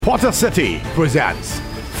Potter City presents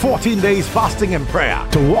 14 days fasting and prayer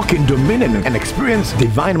to walk in dominion and experience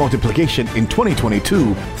divine multiplication in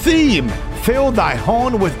 2022. Theme: Fill thy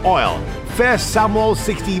horn with oil. 1 Samuel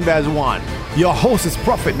 16 verse 1. Your host is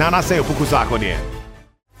Prophet Nanase Opukusakode.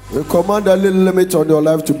 We command a little limit on your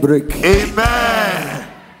life to break. Amen.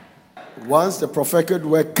 Once the prophetic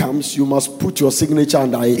word comes, you must put your signature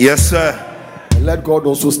under it. Yes, sir. And let God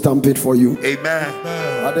also stamp it for you. Amen.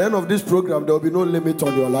 At the end of this program, there will be no limit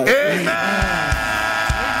on your life. Amen.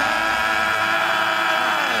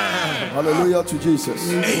 Hallelujah to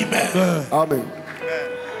Jesus. Amen. Amen.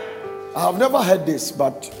 I have never heard this,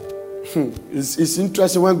 but it's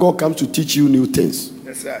interesting when God comes to teach you new things.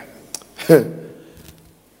 Yes, sir.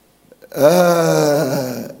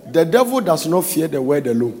 The devil does not fear the word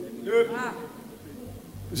alone. You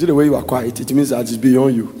see the way you are quiet, it means that it's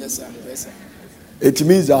beyond you. Yes, sir. Yes, sir. It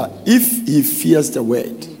means that if he fears the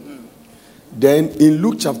word, then in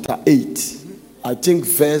Luke chapter 8, I think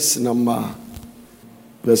verse 11,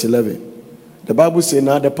 the Bible says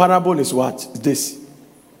now the parable is what? This.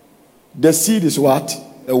 The seed is what?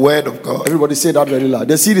 The word of God. Everybody say that very loud.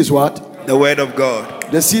 The seed is what? The word of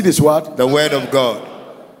God. The seed is what? The word of God.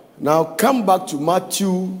 Now come back to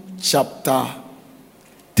Matthew chapter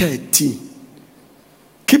 13.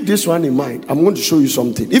 Keep this one in mind. I'm going to show you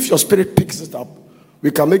something. If your spirit picks it up, we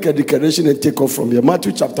can make a declaration and take off from here.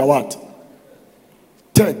 Matthew chapter what?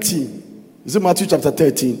 13. Is it Matthew chapter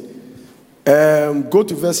 13? Go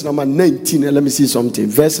to verse number 19 and let me see something.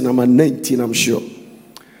 Verse number 19, I'm sure.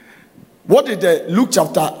 What did Luke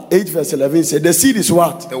chapter 8 verse 11 say? The seed is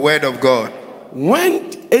what? The word of God.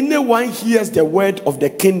 When anyone hears the word of the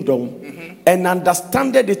kingdom and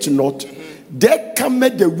understandeth it not, there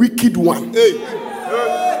cometh the wicked one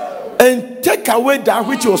and take away that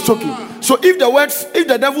which he was talking. So if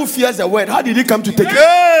the devil fears the word, how did he come to take it?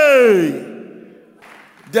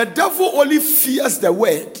 The devil only fears the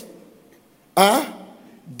word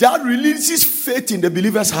that releases faith in the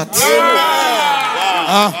believer's heart.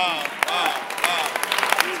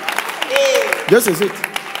 This is it.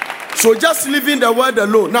 So just leaving the word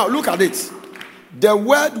alone. Now look at it. The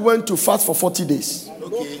word went to fast for 40 days.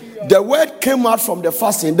 Okay. The word came out from the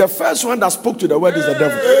fasting. The first one that spoke to the word is the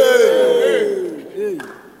devil.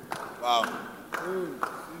 Wow.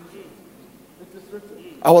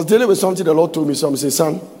 I was dealing with something the Lord told me. Something said,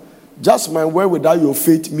 son, just my word without your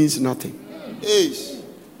faith means nothing.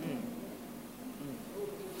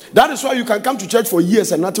 That is why you can come to church for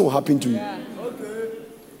years and nothing will happen to you.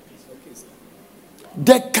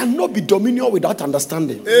 There cannot be dominion without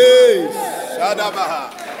understanding. It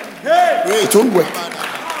won't work.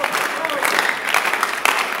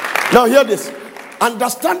 Now hear this.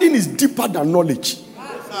 Understanding is deeper than knowledge.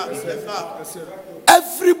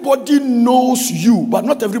 Everybody knows you, but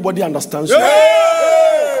not everybody understands you.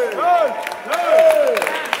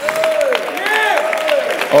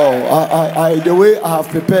 Oh, the way I have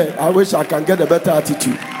prepared, I wish I can get a better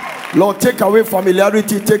attitude. Lord, take away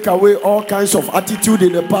familiarity, take away all kinds of attitude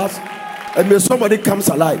in the past, and may somebody comes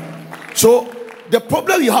alive. So the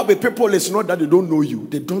problem you have with people is not that they don't know you,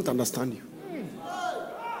 they don't understand you.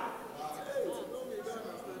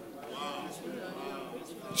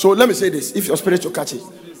 So let me say this, if your spirit will catch it,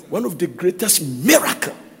 one of the greatest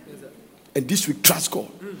miracle, and this we trust God,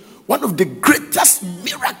 one of the greatest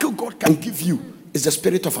miracle God can give you is the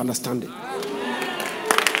spirit of understanding.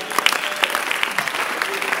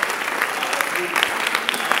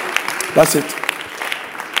 That's it.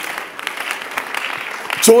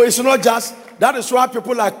 So it's not just, that is why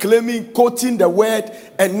people are claiming, quoting the word,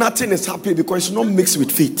 and nothing is happening because it's not mixed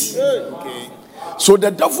with faith. Okay. So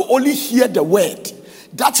the devil only hear the word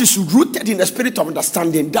that is rooted in the spirit of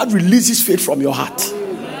understanding that releases faith from your heart.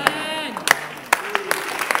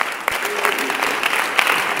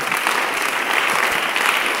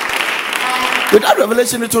 Without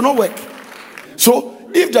revelation, it will not work. So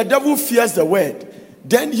if the devil fears the word,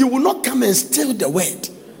 then he will not come and steal the word.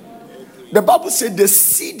 The Bible said the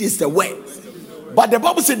seed is the word. But the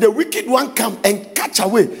Bible said the wicked one come and catch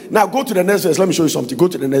away. Now go to the next verse. Let me show you something. Go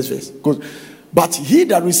to the next verse. But he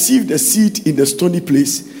that received the seed in the stony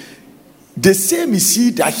place, the same is he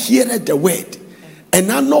that heareth the word, and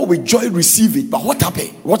now know with joy receive it. But what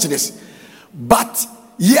happened? Watch this. But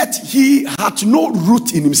yet he had no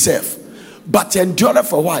root in himself, but endureth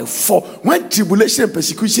for a while. For when tribulation and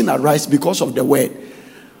persecution arise because of the word,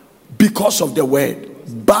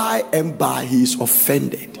 by and by he is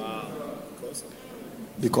offended.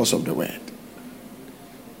 Because of the word.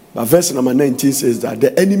 But verse number 19 says that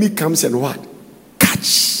the enemy comes and what?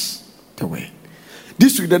 Catch the word.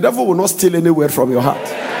 This week the devil will not steal any word from your heart.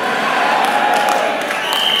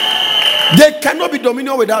 There cannot be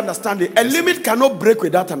dominion without understanding. A limit cannot break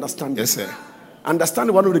without understanding. Yes, sir.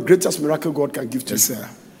 Understanding, one of the greatest miracles God can give to Yes, you. sir.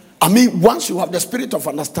 I mean, once you have the spirit of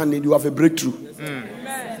understanding, you have a breakthrough.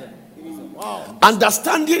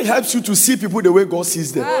 Understanding helps you to see people the way God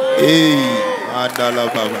sees them. Hey, Mandala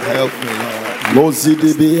Baba, help me, Lord. Help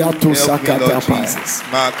me, Lord Jesus.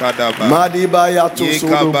 Makadaba.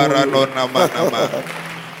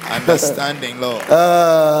 Understanding, Lord.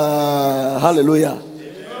 Hallelujah.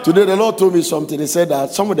 Today the Lord told me something. He said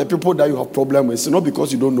that some of the people that you have problem with, it's not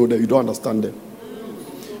because you don't know them, you don't understand them.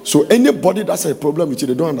 So anybody that's a problem with you,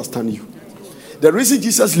 they don't understand you. The reason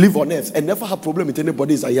Jesus lived on earth and never had problem with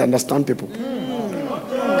anybody is that he understands people.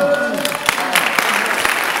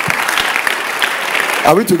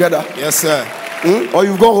 Are we together? Yes, sir. Or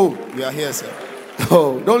you've gone home? We are here, sir.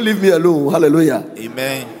 Oh, don't leave me alone. Hallelujah.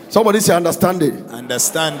 Amen. Somebody say understanding.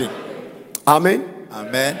 Understanding. Amen.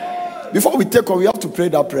 Amen. Before we take on, we have to pray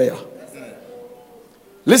that prayer.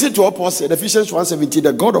 Listen to what Paul said, Ephesians 1:17,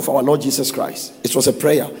 the God of our Lord Jesus Christ. It was a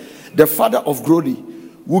prayer. The Father of glory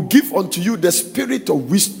will give unto you the spirit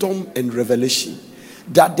of wisdom and revelation,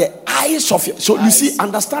 that the eyes of your... So you see,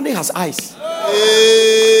 understanding has eyes.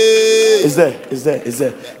 Is there.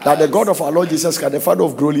 That the God of our Lord Jesus Christ, the Father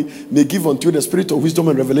of glory, may give unto you the spirit of wisdom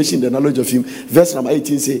and revelation, the knowledge of him. Verse number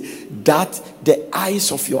 18 say, that the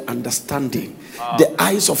eyes of your understanding, the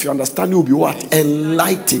eyes of your understanding will be what?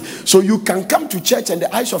 Enlightened. So you can come to church and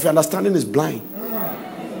the eyes of your understanding is blind.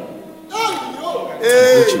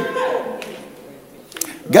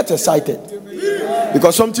 Get excited,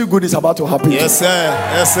 because something good is about to happen. Yes, sir.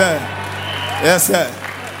 Yes, sir. Yes, sir.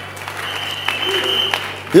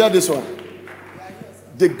 Hear this one.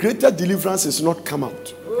 The greater deliverance is not come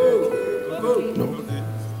out. No.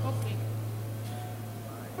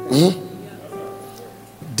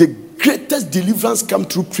 The greatest deliverance come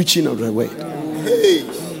through preaching of the word.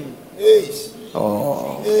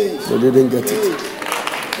 Oh, they didn't get it.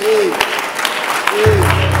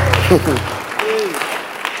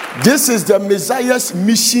 This is the Messiah's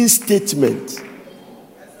mission statement.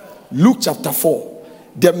 Luke chapter 4.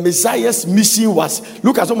 The Messiah's mission was,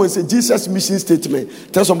 look at someone and say Jesus' mission statement.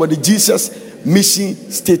 Tell somebody Jesus' mission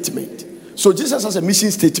statement. So Jesus has a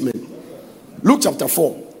mission statement. Luke chapter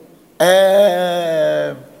 4,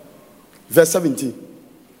 verse 17.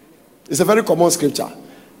 It's a very common scripture.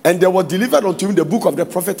 And there was delivered unto him the book of the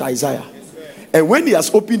prophet Isaiah. And when he has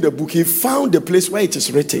opened the book, he found the place where it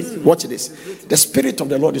is written. Watch this. The Spirit of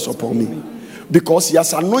the Lord is upon me, because he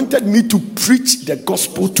has anointed me to preach the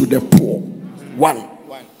gospel to the poor. One.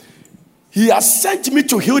 He has sent me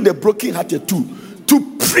to heal the brokenhearted too, to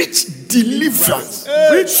preach deliverance.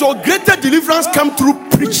 So greater deliverance come through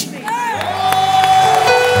preaching.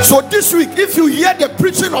 So this week, if you hear the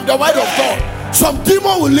preaching of the word of God, some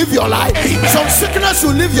demon will leave your life, some sickness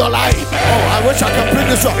will leave your life. Oh, I wish I can bring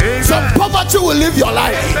this up. Some poverty will leave your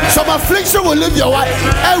life, some affliction will leave your life,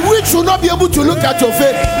 and which will not be able to look at your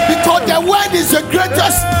faith, because the word is the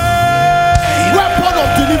greatest weapon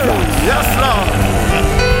of deliverance. Yes, Lord.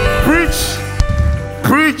 Preach.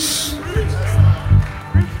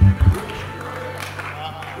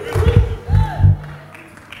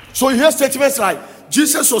 So you hear statements like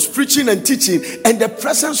Jesus was preaching and teaching, and the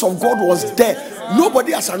presence of God was there.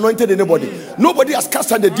 Nobody has anointed anybody. Nobody has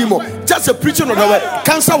cast out the demon. Just the preaching of the word.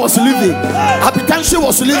 Cancer was leaving. Hypertension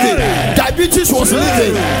was leaving. Diabetes was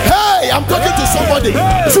leaving. Hey, I'm talking to somebody.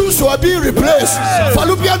 Tools were being replaced.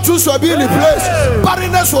 Fallopian tubes were being replaced.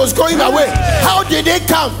 Barrenness was going away. How did they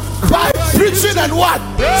come? By preaching and what?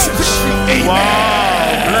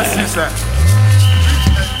 Wow. Bless you, sir.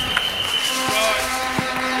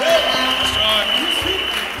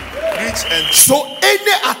 So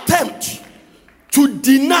any attempt to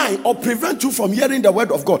deny or prevent you from hearing the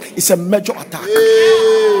word of God is a major attack.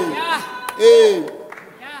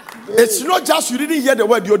 It's not just you didn't hear the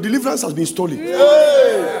word, your deliverance has been stolen.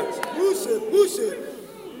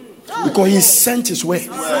 Because he sent his word.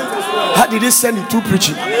 How did he send it? Through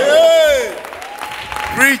preaching.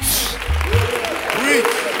 Preach.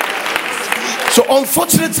 So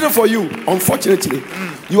unfortunately for you,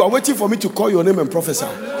 you are waiting for me to call your name and prophesy.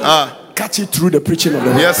 Catch it through the preaching of the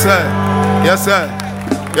word. Yes, sir. Yes, sir.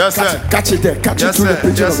 Yes, sir. Catch it there. Catch Yes, it through sir. the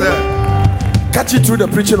preaching Yes, of the sir. word. Catch it through the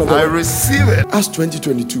preaching of the I word. receive it. Acts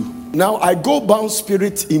 20:22. Now I go bound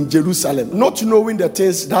spirit in Jerusalem, not knowing the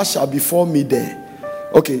things that shall befall me there.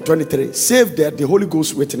 Okay, 23. Save that the Holy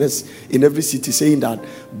Ghost witness in every city, saying that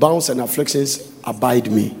bonds and afflictions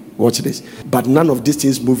abide me. Watch this. But none of these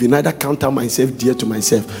things move me, neither count out myself dear to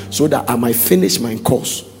myself, so that I might finish my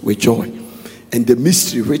course with joy, and the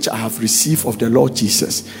mystery which I have received of the Lord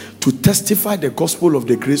Jesus, to testify the gospel of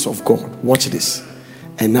the grace of God. Watch this.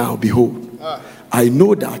 And now, behold, I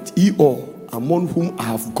know that ye all among whom I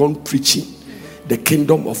have gone preaching the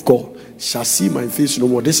kingdom of God shall see my face no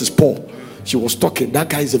more. This is Paul. She was talking. That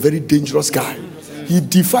guy is a very dangerous guy. He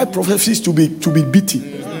defied prophecies to be beaten.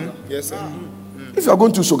 Yes, sir. If you are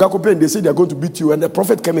going to Sogakope and they say they are going to beat you, and the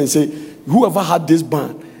prophet came and say, whoever had this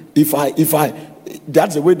ban, if I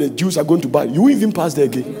that's the way the Jews are going to ban you, even pass there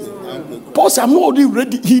again. Paul said, I'm not already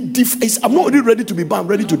ready. I'm not already ready to be banned,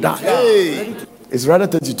 ready to die. Hey. It's rather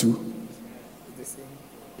 32.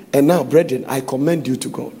 And now, brethren, I commend you to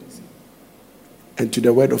God and to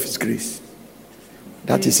the word of his grace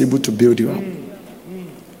that is able to build you up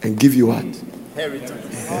and give you what? Heritage.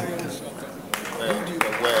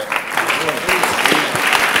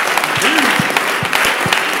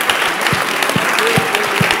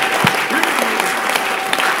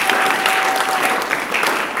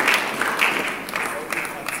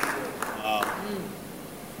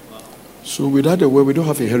 So without the word, we don't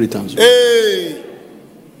have inheritance. Hey.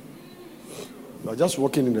 You are just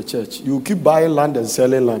working in the church. You keep buying land and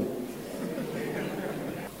selling land.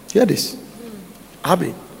 Hear this.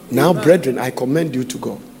 Amen. Now, brethren, I commend you to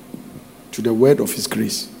God, to the word of his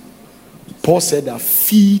grace. Paul said that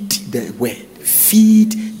feed the word.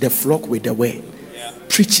 Feed the flock with the word.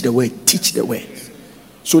 Preach the word. Teach the word.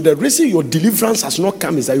 So the reason your deliverance has not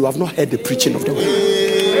come is that you have not heard the preaching of the word.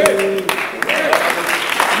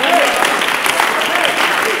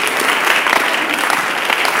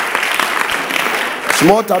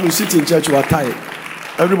 Small time you sit in church, you are tired.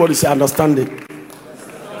 Everybody say understanding.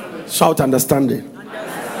 Shout understanding.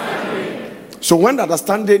 So when the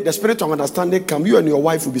understanding, the spirit of understanding comes, you and your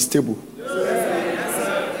wife will be stable.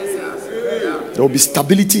 There will be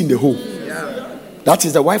stability in the home. That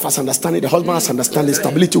is, the wife has understanding, the husband has understanding,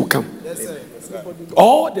 stability will come.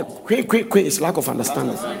 All the quick is lack of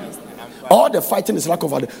understanding. All the fighting is lack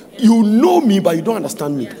of understanding. You know me, but you don't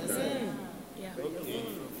understand me.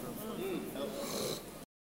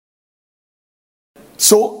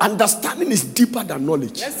 So understanding is deeper than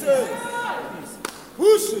knowledge. Yes, sir.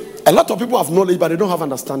 A lot of people have knowledge, but they don't have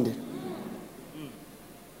understanding.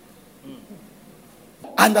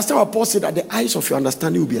 I understand what Paul said, that the eyes of your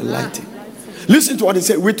understanding will be enlightened. Listen to what he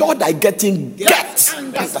said. With all thy getting, get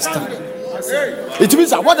understanding. It means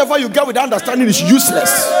that whatever you get with understanding is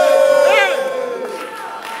useless.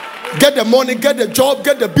 Get the money, get the job,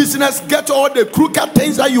 get the business, get all the crooked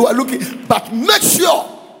things that you are looking. But make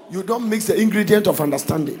sure you don't mix the ingredient of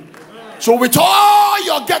understanding. So with all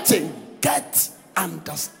you're getting, get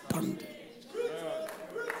understanding.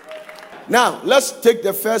 Now, let's take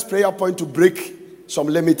the first prayer point to break some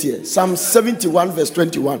limit here. Psalm 71 verse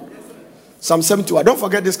 21. Psalm 71. Don't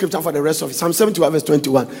forget this scripture for the rest of it. Psalm 71 verse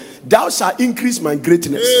 21. Thou shalt increase my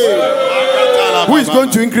greatness. Who is going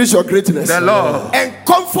to increase your greatness? The Lord. And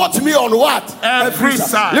comfort me on what? Every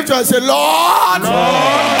side. Lift your hand and say, Lord,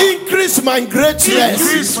 increase my greatness.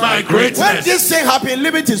 Increase my greatness. When this thing happens,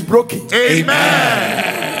 limit is broken.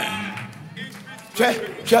 Amen. Check.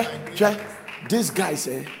 These guys,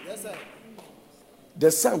 the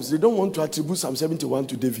Psalms, they don't want to attribute Psalm 71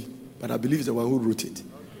 to David, but I believe it's the one who wrote it.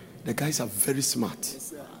 The guys are very smart.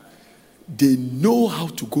 They know how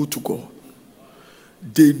to go to God.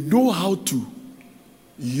 They know how to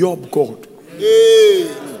yob God.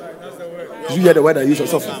 Did you hear the word I use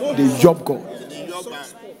yourself? They yob God.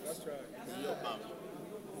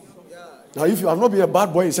 Now, if you have not been a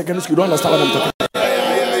bad boy in secondary school, you don't understand what I'm talking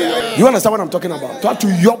about. You understand what I'm talking about? To have to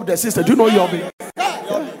yob the sister. Do you know yobbing?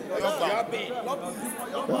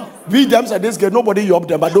 We them said this girl, nobody yob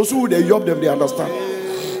them, but those who they yob them, they understand.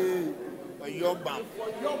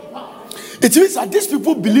 It means that these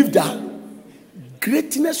people believe that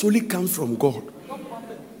greatness only comes from God.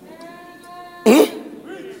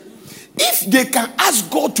 If they can ask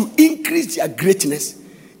God to increase their greatness,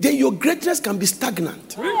 then your greatness can be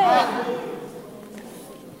stagnant.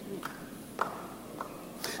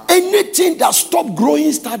 Anything that stops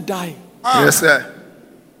growing start dying. Yes, sir.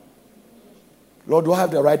 Lord, do I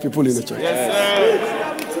have the right people in the church? Yes, sir.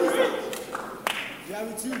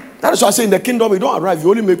 That is why I say in the kingdom, you don't arrive, you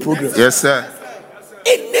only make progress. Yes, sir.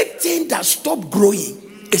 Anything that stops growing,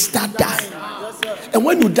 it start dying. And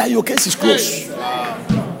when you die, your case is closed.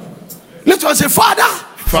 Let's all say, Father,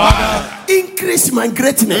 increase my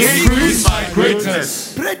greatness. Increase my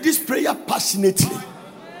greatness. Pray this prayer passionately.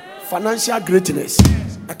 Financial greatness,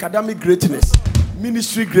 academic greatness,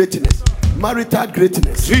 ministry greatness, marital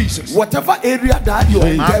greatness. Jesus. Whatever area that you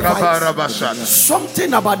are,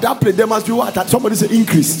 something about that place, there must be what? Somebody say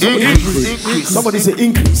increase. Increase. Somebody say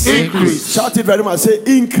increase. Increase. Shout it very much. Say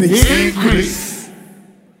increase. Increase.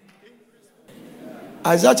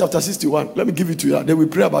 Isaiah chapter 61. Let me give it to you. Then we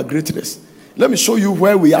pray about greatness. Let me show you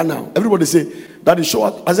where we are now. Everybody say, Daddy, show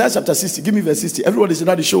us. Isaiah chapter 60. Give me verse 60. Everybody say,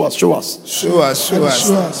 Daddy, show us. Show us. Show us. Show us.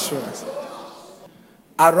 Show us. Show us.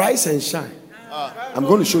 Arise and shine. I'm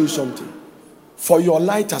going to show you something. For your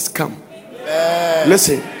light has come.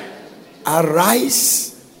 Listen.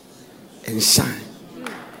 Arise and shine.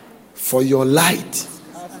 For your light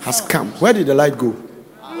has come. Where did the light go?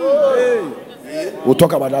 We'll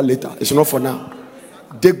talk about that later. It's not for now.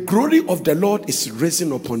 The glory of the Lord is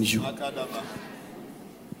risen upon you.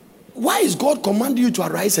 Why is God commanding you to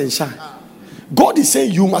arise and shine? God is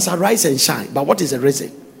saying you must arise and shine. But what is the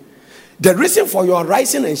reason? The reason for your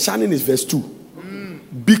rising and shining is verse 2.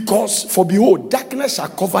 Because for behold, darkness shall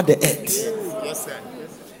cover the earth,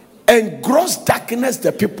 and gross darkness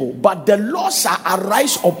the people, but the Lord shall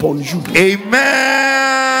arise upon you.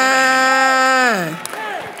 Amen.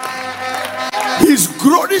 His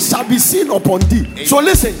glory shall be seen upon thee. Amen. So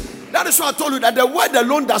listen, that is why I told you that the word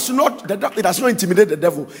alone does not intimidate the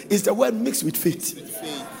devil. It's the word mixed with faith.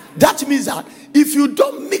 That means that if you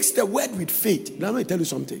don't mix the word with faith, now let me tell you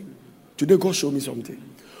something. Today God showed me something.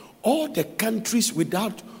 All the countries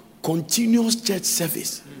without continuous church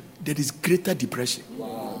service, there is greater depression.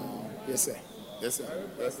 Wow. Yes, sir. Yes, sir.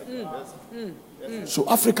 Yes, sir. Yes, sir. So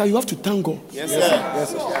Africa, you have to thank God. Yes, sir. Yes,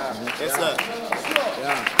 sir. Yes, sir.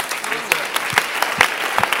 Yeah.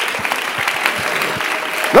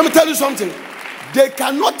 Let me tell you something. They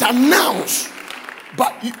cannot announce,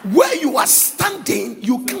 but where you are standing,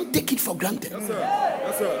 you can't take it for granted. Yes, sir.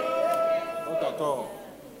 Yes, sir. Not at all.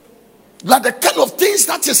 Like the kind of things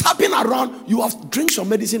that is happening around, you have to drink some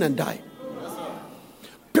medicine and die. Yes, sir.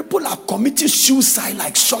 People are committing suicide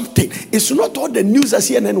like something. It's not all the news that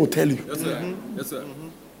CNN will tell you. Yes, sir. Yes, sir.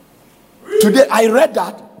 Today I read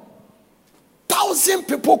that 1,000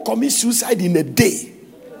 people commit suicide in a day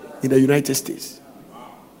in the United States.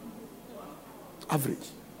 Average.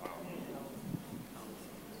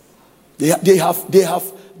 They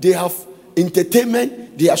have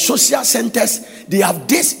entertainment, they have social centers, they have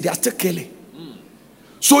this, they are still killing.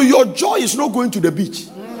 So your joy is not going to the beach.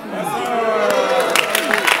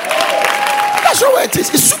 That's not what it is.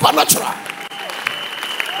 It's supernatural.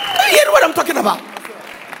 You hear what I'm talking about?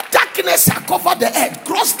 Darkness shall cover the earth,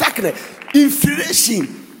 gross darkness, inflation,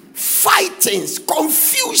 fightings,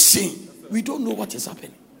 confusion. We don't know what is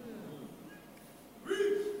happening.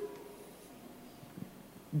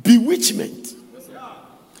 Bewitchment.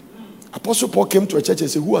 Apostle Paul came to a church and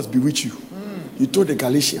said, who has bewitched you? He told the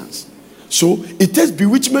Galatians. So it takes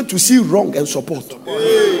bewitchment to see wrong and support.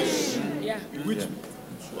 Yeah. Bewitchment.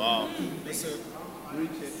 Wow.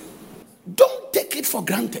 Don't take it for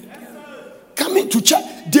granted. Coming to church,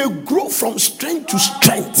 they grow from strength to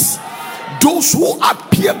strength. Those who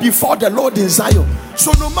appear before the Lord in Zion.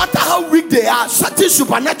 So no matter how weak they are, certain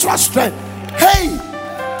supernatural strength. Hey,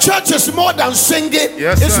 church is more than singing.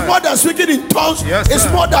 Yes, it's sir. more than speaking in tongues. Yes, it's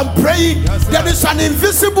sir. more than praying. Yes, there is an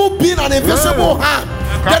invisible being, an invisible hand.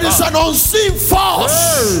 There is an unseen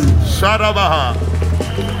force. Shadabaha.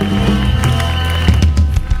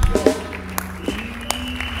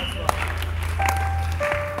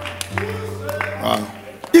 Wow.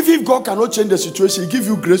 If God cannot change the situation, He give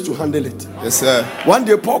you grace to handle it. Yes, sir. One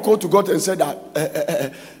day Paul called to God and said that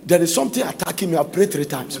there is something attacking me. I prayed 3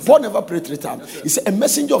 times. Paul never prayed 3 times. He said a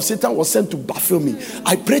messenger of Satan was sent to baffle me.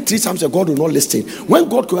 I prayed 3 times and God will not listen. When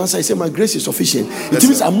God could answer, He said my grace is sufficient. It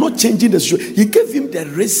means I'm not changing the situation. He gave him the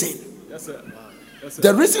reason. Yes, sir. Yes, sir.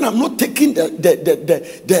 The reason I'm not taking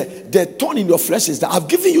the thorn in your flesh is that I've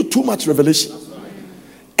given you too much revelation.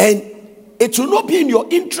 And it will not be in your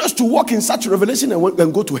interest to walk in such revelation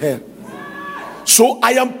and go to hell. So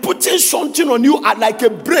I am putting something on you like a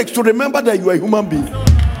break to remember that you are a human being.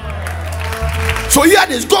 So here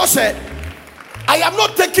this, God said, I am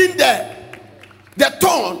not taking the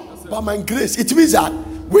thorn by my grace. It means that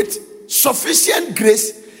with sufficient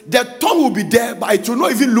grace, the thorn will be there, but it will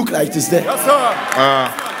not even look like it is there. Yes,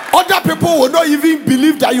 sir. Other people will not even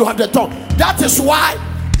believe that you have the thorn. That is why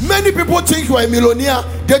many people think you are a millionaire.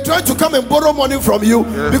 They try to come and borrow money from you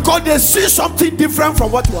because they see something different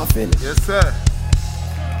from what you are feeling. Yes, sir.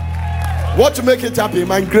 What to make it happen?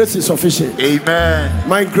 My grace is sufficient. Amen.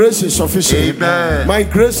 My grace is sufficient. Amen. My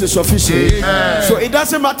grace is sufficient. Amen. So it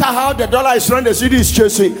doesn't matter how the dollar is running, the city is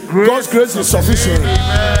chasing. God's grace is sufficient.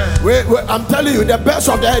 I'm telling you, the best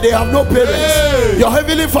of the they have no parents. Your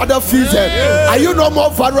heavenly Father feeds them. Are you no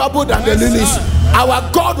more valuable than the lilies?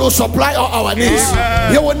 Our God will supply all our needs.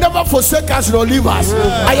 He will never forsake us nor leave us.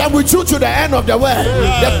 I am with you to the end of the world.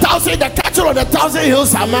 The cattle on 1,000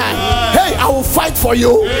 hills are mine. Hey, I will fight for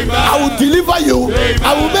you. I will deliver you.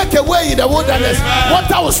 I will make a way in the wilderness.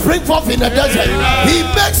 Water will spring forth in the desert. He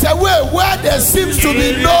makes a way where there seems to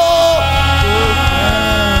be no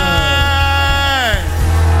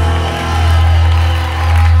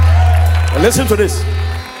Listen to this.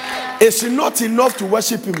 It's not enough to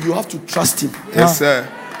worship him. You have to trust him. Yes, sir.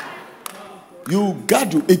 You got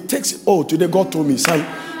to. It takes. Oh, today God told me, son,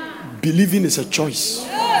 believing is a choice.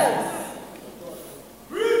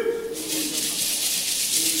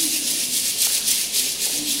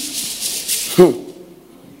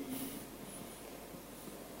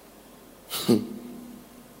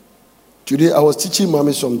 Today I was teaching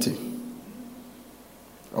mommy something.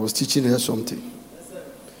 I was teaching her something.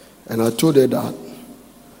 And I told her that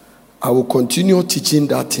I will continue teaching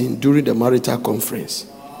that thing during the marital conference.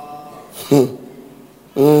 1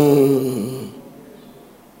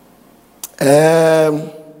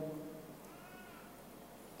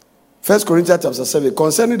 Corinthians chapter 7.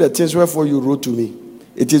 Concerning the things wherefore you wrote to me,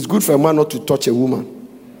 it is good for a man not to touch a woman.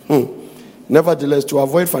 Nevertheless, to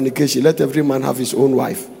avoid fornication, let every man have his own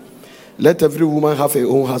wife. Let every woman have her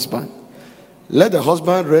own husband. Let the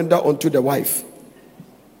husband render unto the wife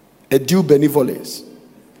a due benevolence.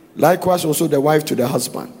 Likewise also the wife to the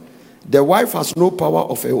husband. The wife has no power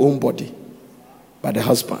of her own body, but the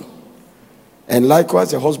husband. And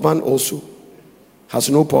likewise the husband also has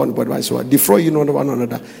no power on the body, but so defraud you not one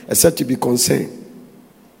another, except to be concerned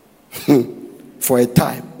for a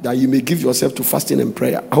time, that you may give yourself to fasting and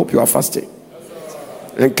prayer. I hope you are fasting.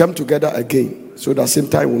 And come together again, so that same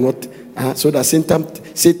time will not, so that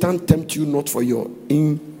Satan tempt you not for your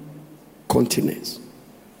incontinence.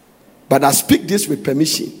 But I speak this with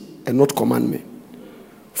permission and not commandment.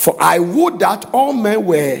 For I would that all men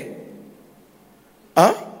were,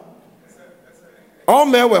 all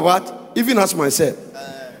men were what? Even as myself.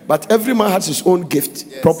 But every man has his own gift,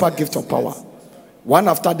 yes, proper gift of power. One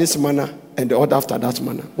after this manner and the other after that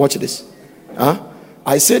manner. Watch this.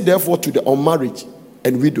 I say therefore to the unmarried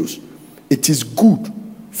and widows, it is good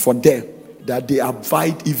for them that they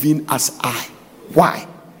abide even as I. Why?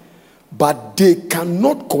 But they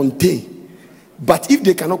cannot contain. But if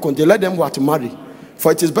they cannot contain, let them what? Marry.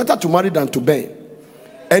 For it is better to marry than to burn.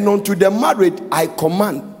 And unto the married I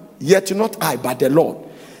command, yet not I, but the Lord.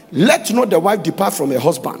 Let not the wife depart from her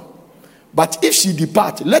husband. But if she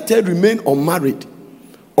depart, let her remain unmarried,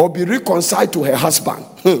 or be reconciled to her husband.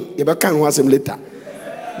 You can ask him later.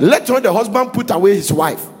 Let not the husband put away his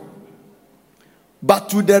wife. But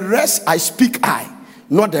to the rest I speak I,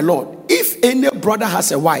 not the Lord. If any brother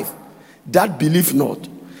has a wife that believe not,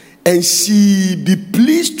 and she be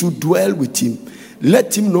pleased to dwell with him,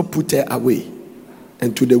 let him not put her away.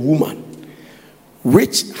 And to the woman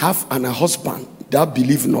which have an husband that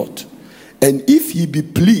believe not, and if he be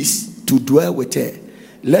pleased to dwell with her,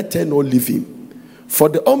 let her not leave him. For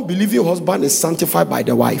the unbelieving husband is sanctified by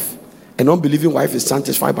the wife, and unbelieving wife is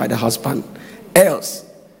sanctified by the husband. Else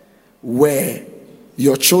were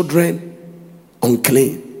your children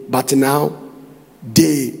unclean, but now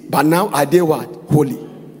are they what? Holy.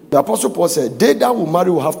 The Apostle Paul said, they that will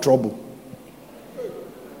marry will have trouble.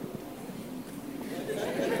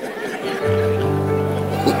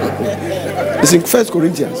 It's in 1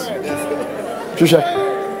 Corinthians.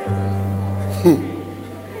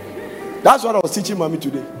 That's what I was teaching mommy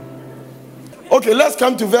today. Okay, let's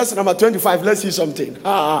come to verse number 25. Let's see something. We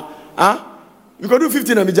can do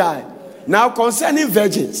 15 and now concerning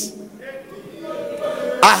virgins,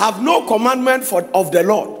 I have no commandment of the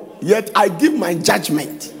Lord, yet I give my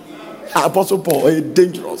judgment. Apostle Paul,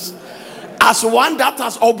 dangerous. As one that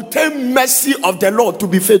has obtained mercy of the Lord to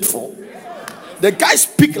be faithful. The guy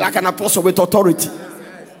speak like an apostle with authority.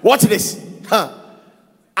 Watch this.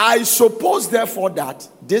 I suppose therefore that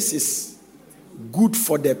this is good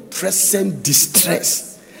for the present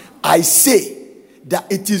distress. I say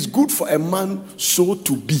that it is good for a man so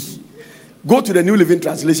to be. Go to the New Living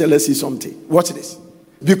Translation. Let's see something. Watch this.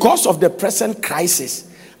 Because of the present crisis,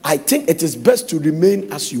 I think it is best to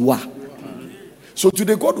remain as you are. So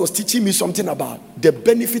today God was teaching me something about the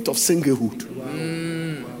benefit of singlehood.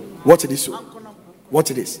 Watch this. Watch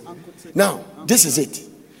this. Now, this is it.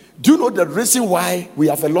 Do you know the reason why we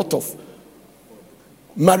have a lot of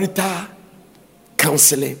marital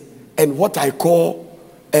counseling and what I call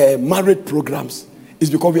married programs? Is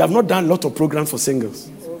because we have not done a lot of programs for singles.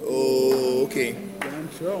 Oh, okay.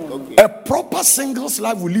 A proper singles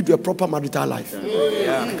life will lead to a proper marital life.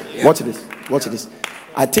 Yeah. Watch this. Watch this.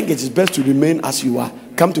 I think it is best to remain as you are.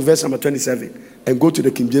 Come to verse number 27 and go to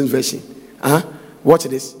the King James Version. Watch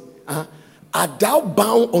this. Art thou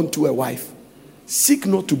bound unto a wife? Seek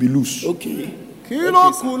not to be loose. Okay.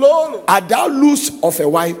 Art thou loose of a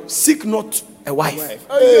wife? Seek not a wife.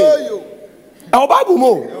 Our Bible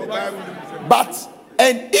more. But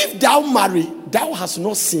and if thou marry, thou hast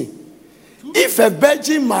not sinned. If a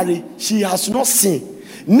virgin marry, she has not sinned.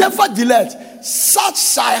 Nevertheless, such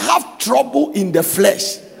shall have trouble in the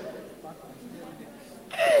flesh.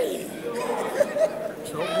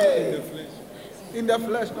 In the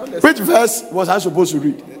flesh, not the Which verse was I supposed to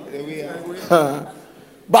read?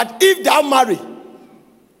 But if thou marry,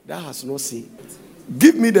 thou hast not seen.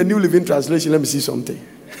 Give me the New Living Translation. Let me see something.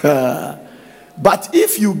 But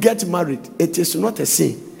if you get married, it is not a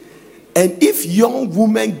sin. And if young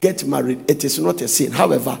women get married, it is not a sin.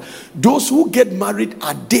 However, those who get married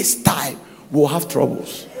at this time will have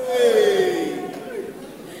troubles.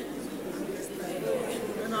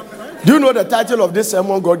 Do you know the title of this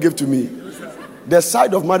sermon God gave to me? The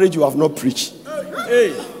side of marriage you have not preached.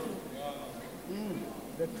 The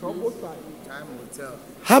trouble side. Time will tell.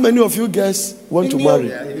 How many of you guys want to marry?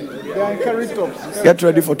 They are encouraged to Get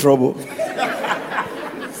ready for trouble.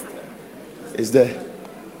 It's there.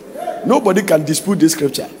 Nobody can dispute this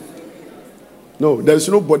scripture. No, there is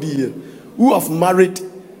nobody here who have married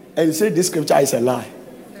and say this scripture is a lie.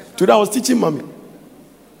 Today I was teaching mommy.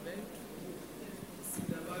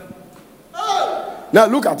 Now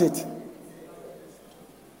look at it.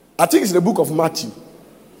 I think it's the book of Matthew.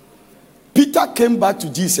 Peter came back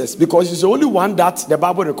to Jesus because he's the only one that the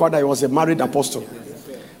Bible recorded he was a married apostle.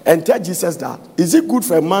 And tell Jesus that, is it good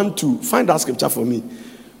for a man to find that scripture for me?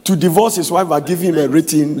 To divorce his wife by giving him a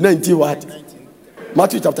written 90 what?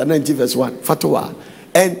 Matthew chapter 19 verse 1. Fatwa.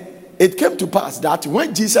 And it came to pass that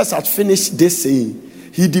when Jesus had finished this saying,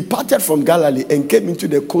 he departed from Galilee and came into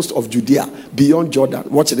the coast of Judea beyond Jordan.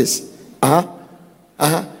 Watch this.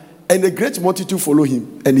 And a great multitude followed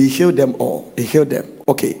him, and he healed them all. He healed them.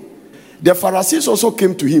 Okay. The Pharisees also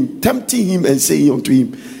came to him, tempting him and saying unto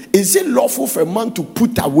him, is it lawful for a man to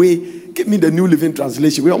put away? Give me the New Living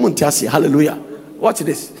Translation. We want to say hallelujah. Watch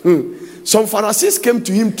this. Some Pharisees came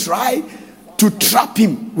to him, try to trap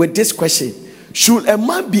him with this question. Should a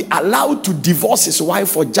man be allowed to divorce his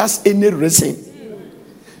wife for just any reason?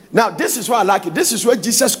 Now, this is why I like it. This is where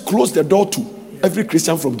Jesus closed the door to every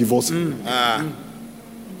Christian from divorcing.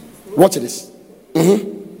 Watch this.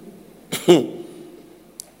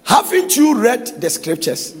 Haven't you read the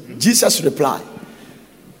scriptures? Jesus replied,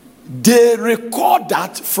 they record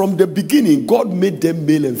that from the beginning God made them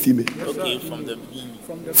male and female. Okay, from the beginning.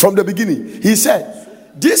 From the beginning. He said,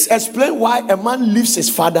 this explains why a man leaves his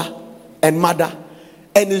father and mother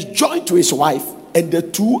and is joined to his wife, and the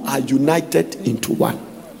two are united into one.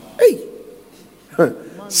 Hey.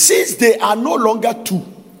 Since they are no longer two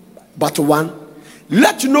but one,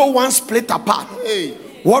 let no one split apart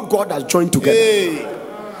what God has joined together.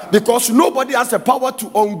 Because nobody has the power to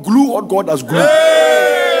unglue what God has glued.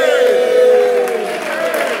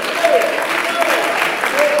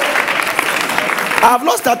 I have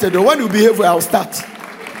not started. When you behave well, I'll start.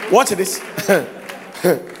 Watch this.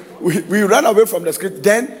 we ran away from the script.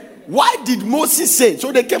 Then, why did Moses say?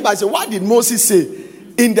 So they came back and said, why did Moses say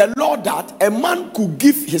in the law that a man could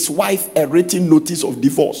give his wife a written notice of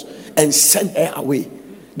divorce and send her away?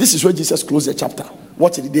 This is where Jesus closed the chapter.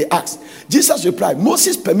 What did they ask? Jesus replied,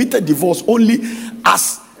 Moses permitted divorce only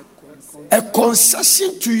as a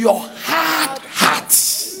concession to your hard heart.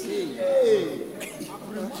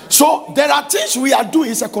 So there are things we are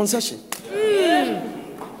doing, it's a concession.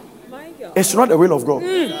 It's not the will of God.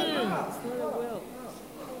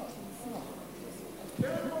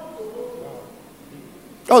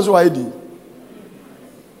 That's what I did.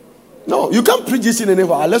 No, you can't preach this in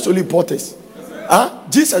anywhere unless only porters.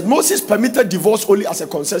 Jesus, Moses permitted divorce only as a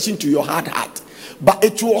concession to your hard heart. But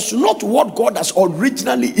it was not what God has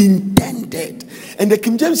originally intended. And the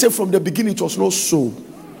King James said from the beginning it was not so.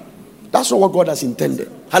 That's not what God has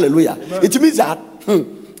intended. Hallelujah. It means that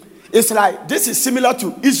it's like this is similar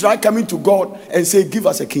to Israel coming to God and say, give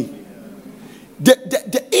us a king.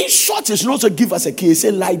 The in short is not to give us a king. It's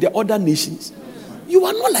like the other nations. You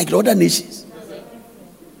are not like the other nations.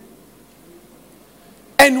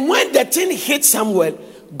 And when the thing hit Samuel,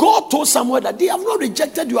 God told Samuel that they have not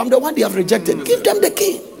rejected you. I'm the one they have rejected. Give them the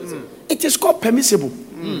king. It is called permissible.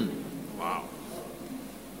 Wow.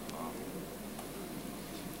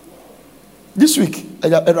 This week,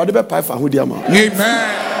 amen.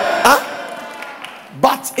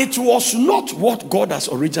 But it was not what God has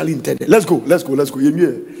originally intended. Let's go.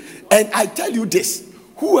 And I tell you this.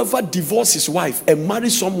 Whoever divorces his wife and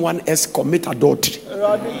marries someone else commit adultery.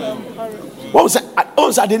 What was that?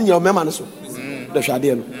 I didn't remember.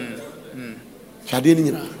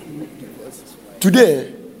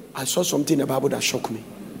 Today, I saw something in the Bible that shocked me.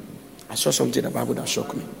 And some of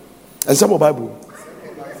the Bible.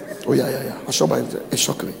 Oh, yeah. I saw Bible. It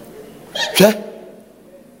shocked me. Yeah?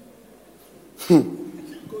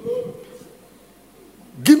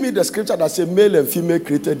 Give me the scripture that says male and female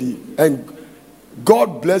created thee. And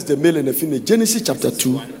God blessed the male and the female. Genesis chapter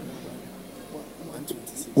 2.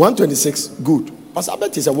 126. Good. Pastor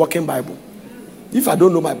Bet is a working Bible. If I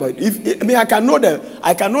don't know my Bible, I can know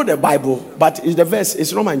the Bible, but it's the verse.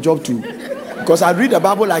 It's not my job to, because I read the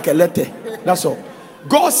Bible like a letter. That's all.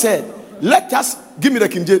 God said, "Let us give me the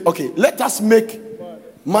King James. Okay, let us make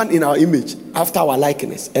man in our image, after our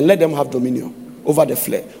likeness, and let them have dominion over the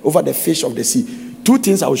flesh, over the fish of the sea." 2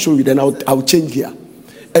 things I will show you. Then I'll change here,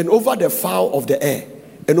 and over the fowl of the air,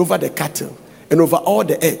 and over the cattle, and over all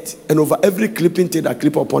the earth, and over every creeping thing that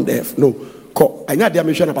creep upon the earth. No. And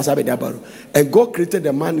God created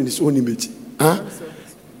the man in his own image.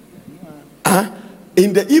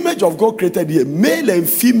 In the image of God created he, male and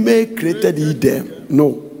female created he them.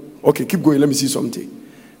 No. Okay, keep going. Let me see something.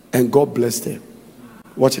 And God blessed them.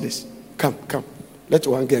 Watch this. Come. Let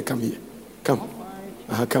one girl come here. Come.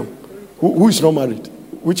 Come. Who is not married?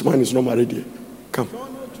 Which man is not married here? Come.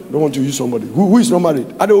 Don't want to use somebody. Who is not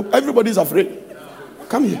married? Everybody is afraid.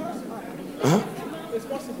 Come here.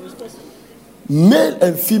 Male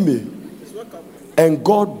and female, and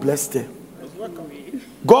God blessed them.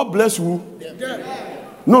 God bless who?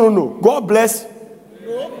 No. God bless.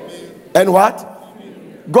 And what?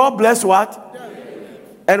 God bless what?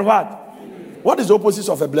 And what? What is the opposite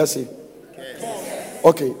of a blessing?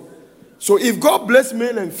 Okay. So if God bless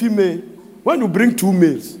male and female, when you bring 2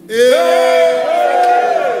 males,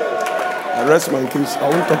 I rest my case. I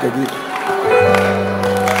won't talk again.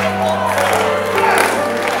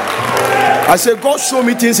 I say, God show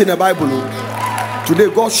me things in the Bible. Today,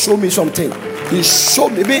 God show me something. He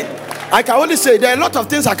showed me. I can only say there are a lot of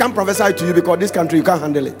things I can't prophesy to you because this country, you can't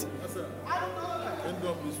handle it.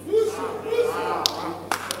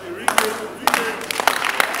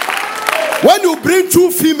 When you bring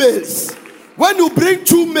 2 females, when you bring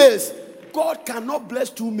 2 males, God cannot bless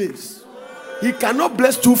 2 males. He cannot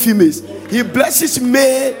bless 2 females. He blesses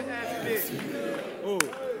male. Oh,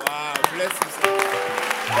 wow, bless you.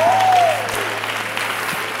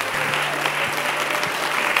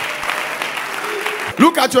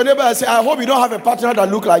 Look at your neighbor and say, I hope you don't have a partner that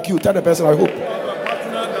look like you. Tell the person, I hope.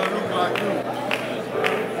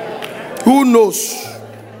 Who knows?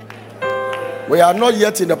 We are not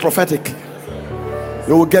yet in the prophetic.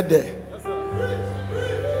 We will get there.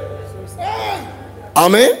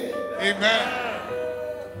 Amen. Amen.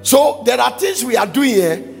 So there are things we are doing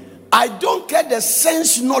here. I don't get the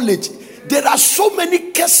sense knowledge. There are so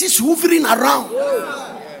many curses hovering around.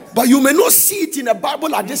 But you may not see it in the Bible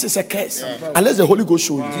like this is a curse. Unless the Holy Ghost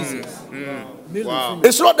show you. Wow.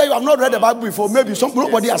 It's not that you have not read the Bible before. Maybe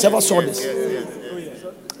nobody has ever saw this.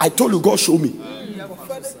 I told you, God show me.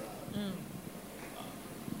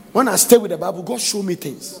 When I stay with the Bible, God show me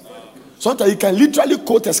things. Sometimes you can literally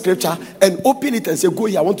quote a scripture and open it and say, go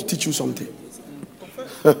here, I want to teach you something.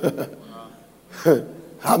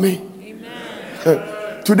 Amen.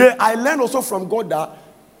 Today I learned also from God that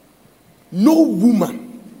no woman,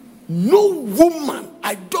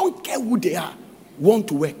 I don't care who they are, want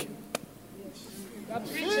to work.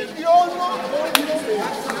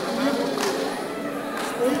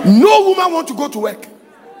 No woman want to go to work.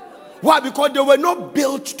 Why? Because they were not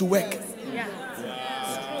built to work.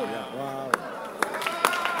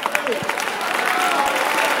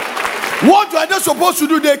 What were they supposed to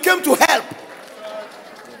do? They came to help.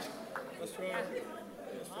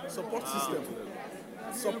 Support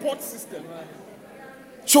system.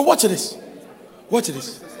 So watch this.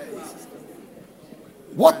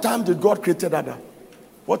 What time did God create Adam?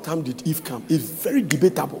 What time did Eve come? It's very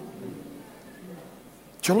debatable.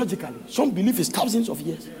 Theologically, some believe it's thousands of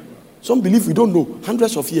years. Some believe we don't know,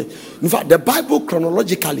 hundreds of years. In fact, the Bible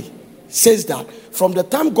chronologically says that from the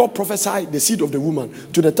time God prophesied the seed of the woman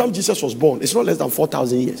to the time Jesus was born, it's not less than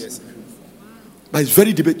 4,000 years. Yes. But it's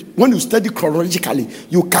very debatable. When you study chronologically,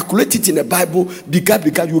 you calculate it in the Bible, bigger,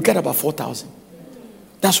 you get about 4,000.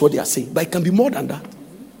 That's what they are saying. But it can be more than that.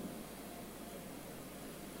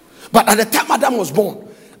 But at the time Adam was born,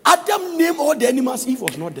 Adam named all the animals. Eve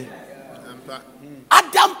was not there.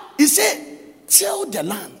 Adam, he said, till the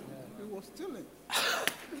land. He was tilling.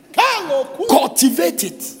 Cultivate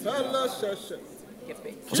it.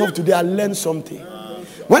 So today I learned something.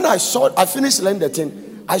 When I finished learning the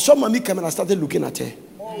thing, I saw mommy come and I started looking at her.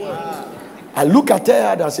 I look at her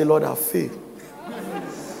and I say, Lord, I failed.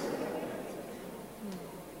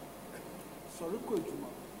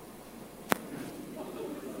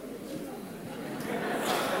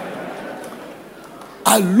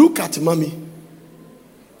 I look at mommy.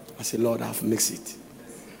 I say, Lord, I've mixed it.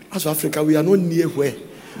 As for Africa, we are not near where.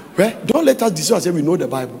 Don't let us deceive and say we know the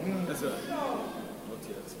Bible.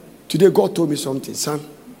 Today, God told me something, son.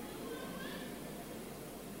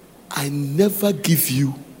 I never give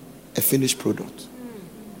you a finished product.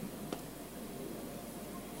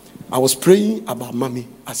 I was praying about mommy.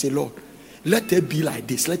 I said, Lord, Let it be like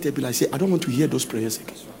this. Let it be like, say, I don't want to hear those prayers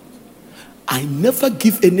again. I never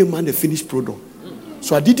give any man a finished product.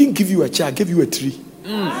 So I didn't give you a chair, I gave you a tree.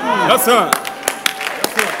 Yes, sir.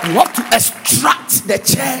 You have to extract the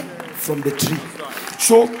chair from the tree.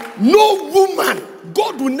 So no woman,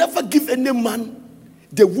 God will never give any man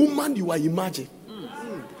the woman you are imagining.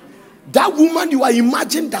 That woman you are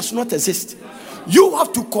imagining does not exist. You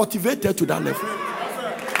have to cultivate her to that level.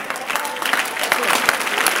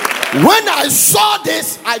 When I saw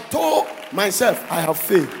this, I told myself, I have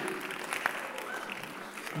failed.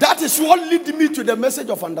 That is what led me to the message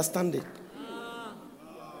of understanding.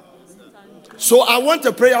 So I want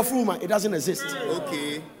a prayerful woman. It doesn't exist.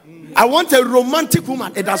 Okay. I want a romantic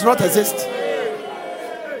woman. It does not exist.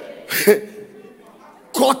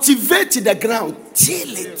 Cultivate the ground.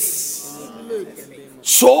 Till it.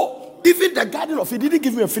 So even the Garden of Eden didn't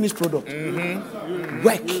give me a finished product.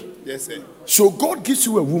 Work. Yes, sir. So God gives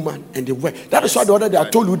you a woman and the work. That is why the other day I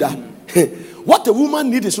told you that what a woman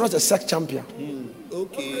needs is not a sex champion.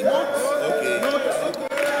 Okay.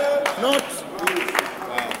 No.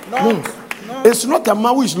 It's not a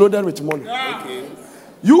man who is loaded with money. Okay.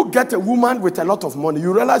 You get a woman with a lot of money,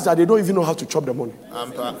 you realize that they don't even know how to chop the money.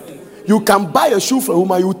 Ampa. You can buy a shoe for a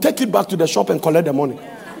woman, you take it back to the shop and collect the money.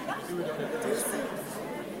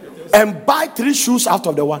 And buy 3 shoes out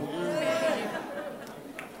of the one.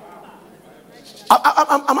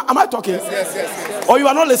 Am I talking? Yes. Or you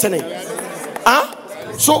are not listening?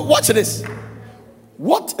 Huh? So watch this.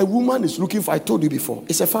 What a woman is looking for, I told you before,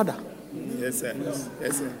 is a father. Yes, sir.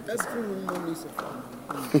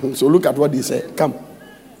 So look at what he said. Come.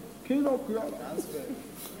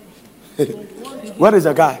 Where is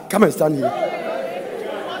the guy? Come and stand here.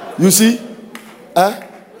 You see?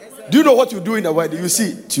 Do you know what you do in the wedding? You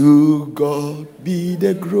see? To God be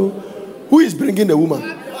the glory. Who is bringing the woman?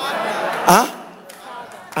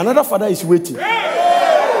 Another father is waiting. Do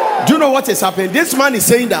you know what is happening? This man is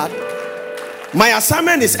saying that my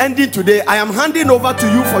assignment is ending today. I am handing over to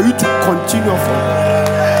you for you to continue from.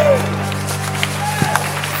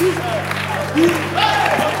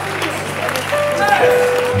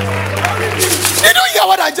 Did you hear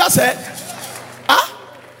what I just said?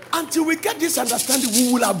 Until we get this understanding,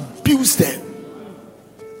 we will abuse them.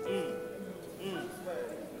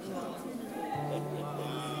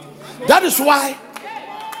 That is why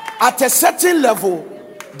at a certain level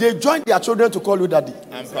they join their children to call you daddy.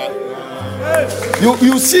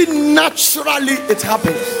 You see, naturally it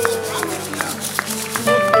happens.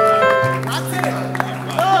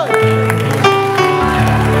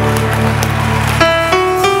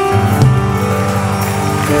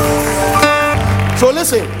 So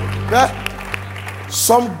listen,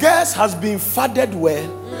 some girls has been fathered well,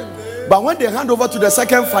 but when they hand over to the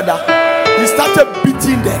second father, he started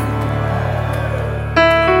beating them.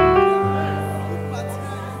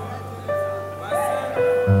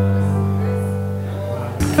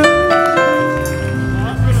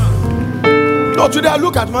 No, today I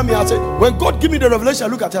look at mommy and say, when God give me the revelation, I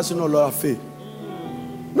look at her and say, no, Lord, I fail.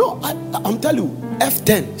 No, I'm telling you,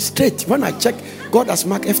 F10 straight. When I check, God has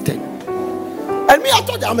marked F10. And me, I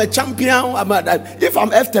thought I'm a champion. If I'm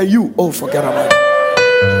F10, you, forget about it.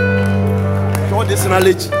 All this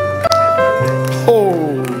knowledge.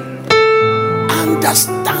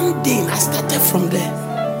 Understanding. I started from there.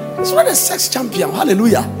 It's not a sex champion.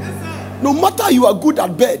 Hallelujah. No matter you are good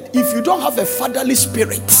at bed, if you don't have a fatherly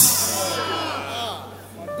spirit.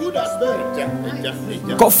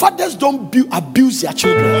 Because fathers don't abuse their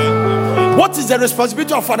children. What is the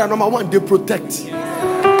responsibility of father? Number 1, they protect.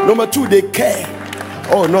 Number 2, they care.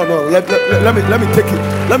 Oh no, let me take it.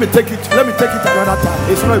 Let me take it another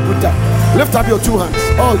time. It's not a good time. Lift up your 2 hands.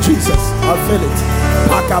 Oh Jesus, I feel it.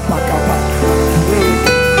 Paka.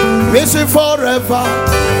 Listen forever.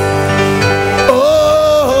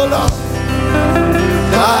 Oh Lord,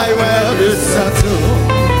 thy will is settled.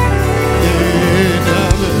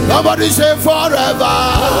 Somebody say forever.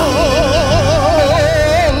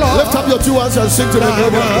 Lift up your 2 hands and sing to the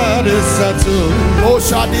Lord. Oh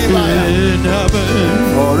Shadimaya.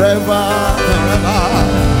 Forever.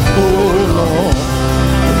 Oh Lord.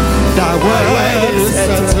 Thy word is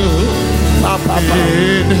settled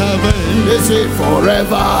in heaven. They say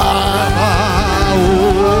forever. Oh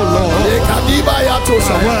Lord.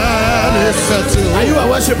 Are you a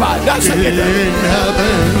worshiper? That's it. In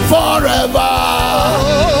heaven. Forever.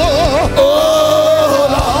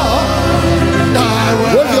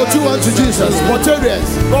 Hold your 2 hands to Jesus. Materials.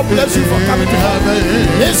 God bless you for coming to heaven.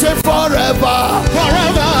 He said forever.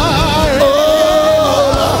 Oh,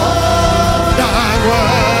 thy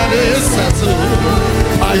word is settled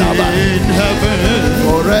in heaven.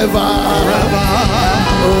 Forever.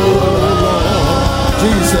 Oh,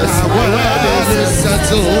 Jesus. Word is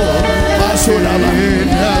settled in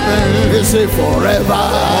heaven. They say forever. Forever,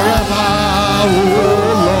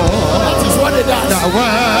 oh Lord. That is what it does. The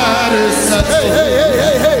word is settled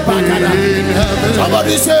in heaven.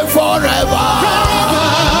 Somebody say forever.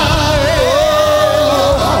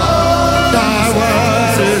 The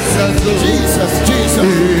word is settled Jesus, Jesus.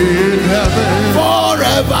 in heaven.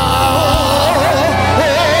 Forever.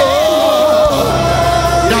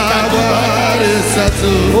 Oh,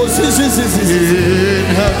 in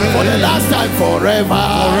heaven. For the last time, forever.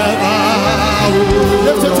 Forever.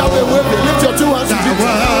 Lift it up and wave it. Lift your two hands to Jesus.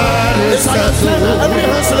 It's an answer. Every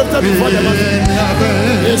hand lifted before the Master.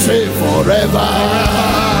 They say forever.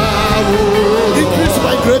 Increase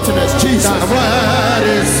my greatness, Jesus.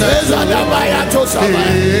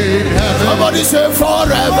 Somebody say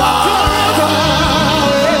forever.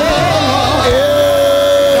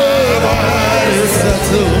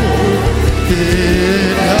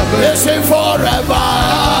 They say forever.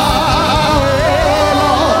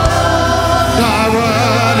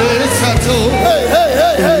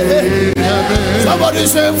 Hey. Somebody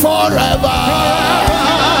say forever.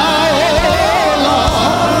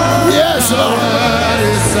 Yes, Lord.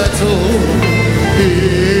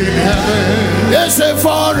 They say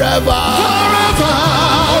forever.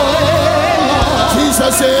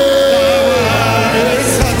 Jesus says.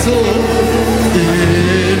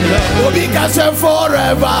 We can say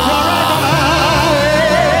forever.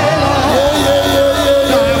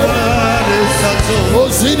 Oh,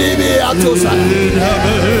 Sidi be atosa.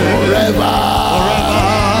 Forever.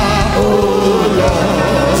 Oh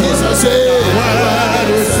Lord. Jesus said.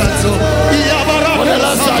 For the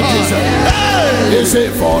last time, Jesus. He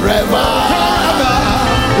said forever.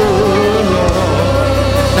 Oh Lord.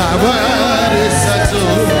 That word is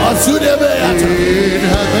settled. In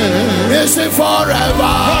heaven. He said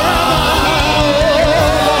forever.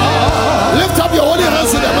 Lift up your holy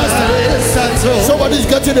hands to the Master. Somebody's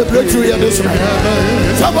getting a breakthrough here this night.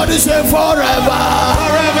 Somebody say forever.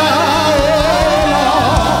 Forever.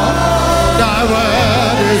 Thy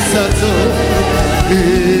word is settled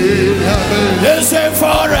in heaven. They say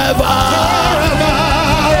forever. Forever.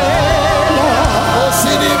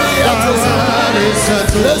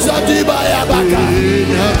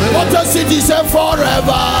 What a city say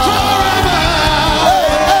forever.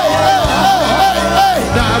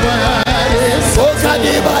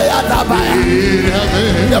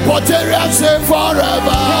 The Potterians say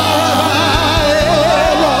forever.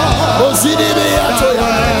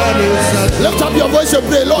 Lift up your voice and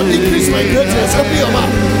pray, Lord, increase my greatness. Open your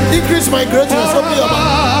mouth. Increase my greatness. Open your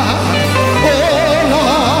mouth.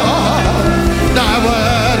 Thy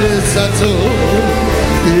word is settled.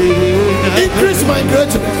 Increase my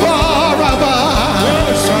greatness. Forever.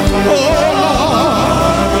 Oh Lord,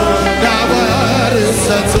 thy word is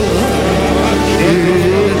settled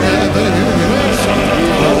in heaven.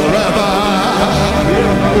 Forever. Oh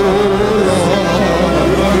Lord,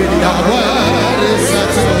 thy word is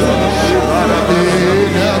settled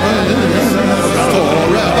in heaven.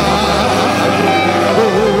 Forever.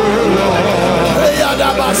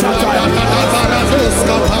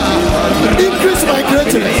 Increase my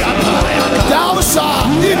greatness. Thou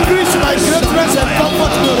shalt increase my greatness and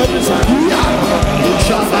comfort me on every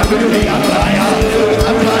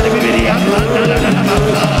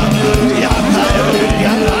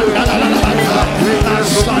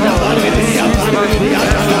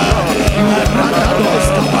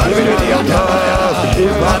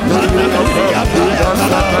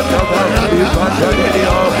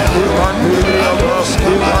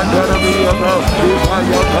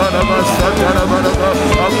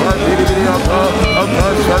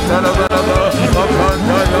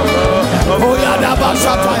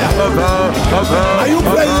Are you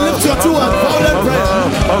praying? Lift your two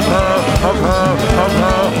hands.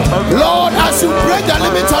 Lord, as you break the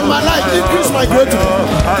limit on my life, increase my greatness.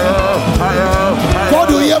 God,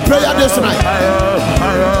 do you hear prayer this night?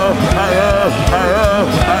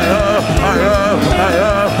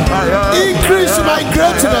 Increase my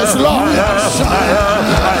greatness, Lord.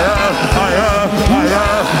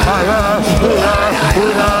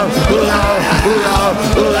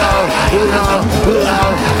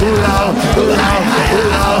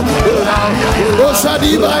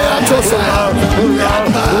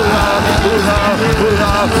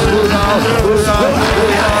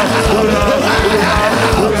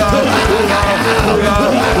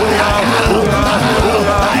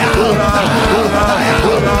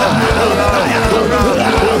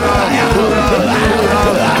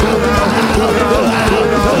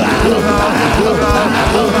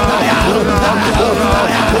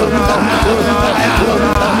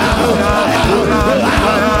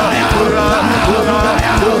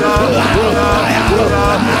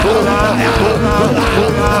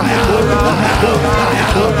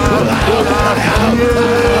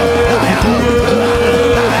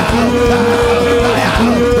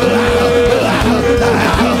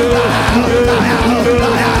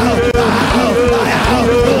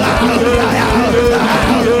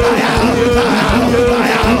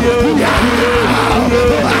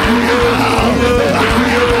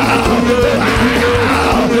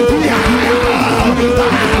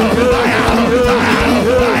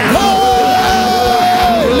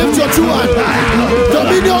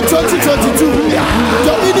 Dominion 2022.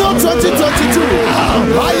 Dominion 2022.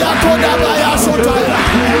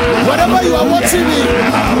 Wherever you are watching me,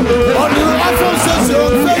 on your iPhone,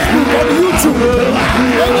 on Facebook, on YouTube,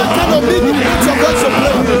 any kind of media that you're going to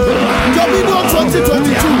play. Dominion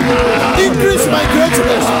 2022. Increase my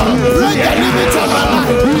greatness. Break the limit of my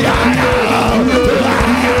life.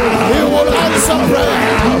 He will answer prayer.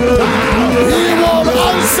 He will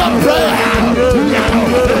answer prayer.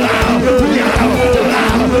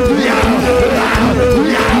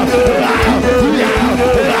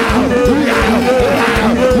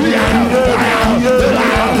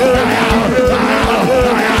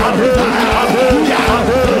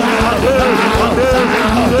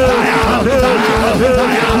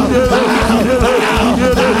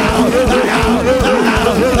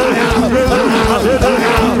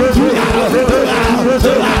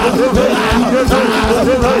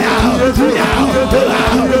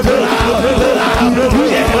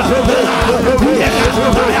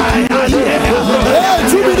 Hey,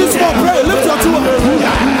 2 minutes more, pray. Lift your two hands.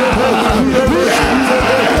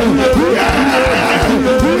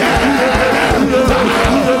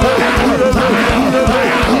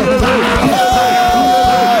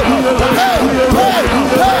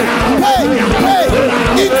 Hey,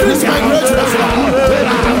 increase my greatness.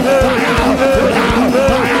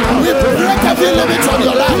 We break every limit on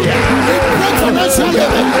your life. We break financial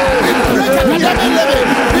limit. We break academic limit.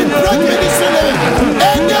 We break ministry limit.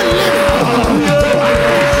 Any limit.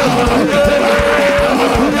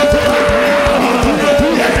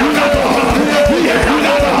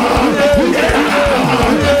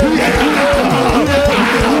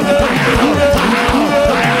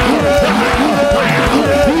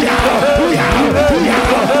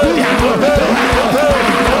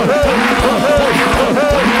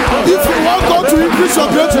 If you want God to increase your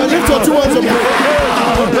greatness, lift your two hands up.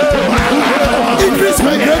 Increase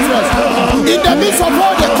my greatness. In the midst of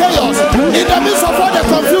all the chaos, in the midst of all the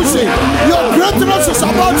confusion, your greatness is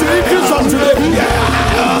about to increase from today.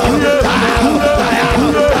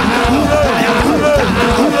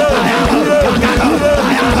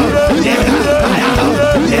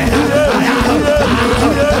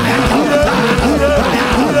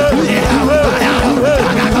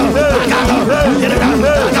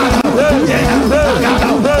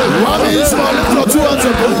 One is small, lift your two hands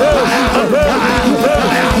up.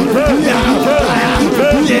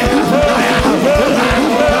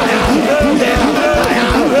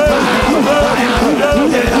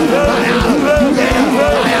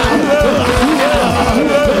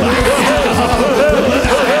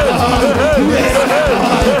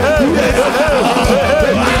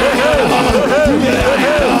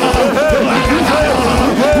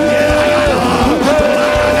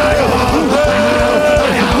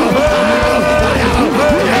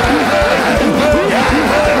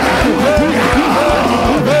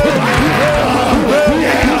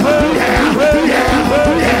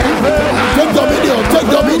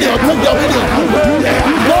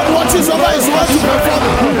 God watches over his word to perform.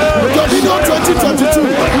 Dominion 2022.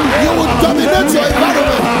 You will dominate your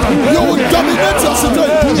environment. You will dominate your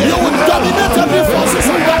situation. You will dominate every forces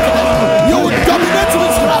of darkness. You will dominate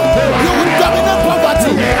witchcraft. You will dominate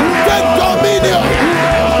poverty. Take dominion.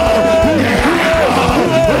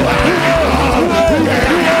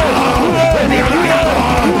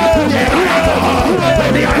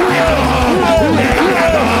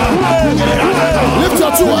 Lift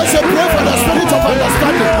your two hands and pray for the spirit of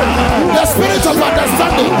understanding. The spirit of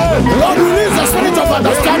understanding. Lord, release the spirit of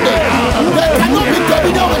understanding. There cannot be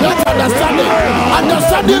dominion without understanding.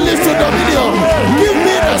 Understanding leads to dominion. Give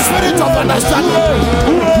me the spirit of understanding.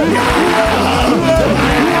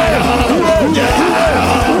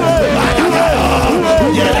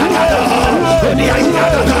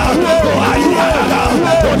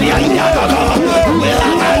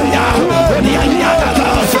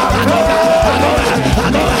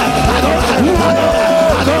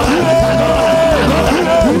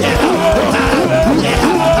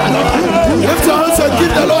 Lift your hands and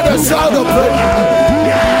give the Lord a shout of praise.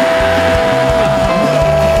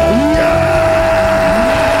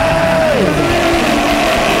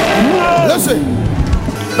 Listen.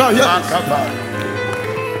 Now,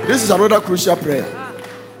 here. This is another crucial prayer.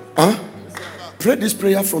 Pray this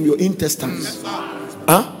prayer from your intestines.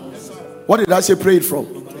 What did I say? Pray it from?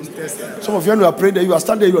 Some of you are praying that you are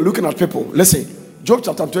standing, you are looking at people. Listen, Job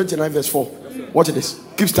chapter 29 verse 4. Watch this.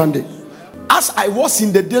 Keep standing. As I was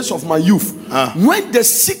in the days of my youth, when the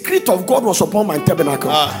secret of God was upon my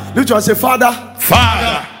tabernacle, lift your hand and say, Father,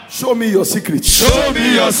 show me your secrets. Show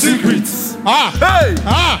me your secrets.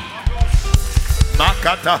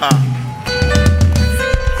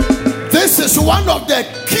 This is one of the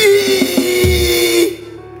key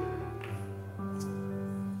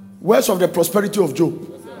words of the prosperity of Job.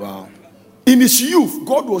 Wow. In his youth,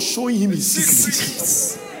 God was showing him his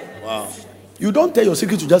secrets. Wow. You don't tell your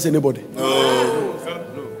secret to just anybody. No.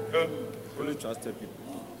 Only trusted people.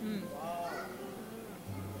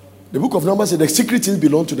 The book of Numbers says the secret things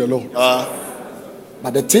belong to the Lord.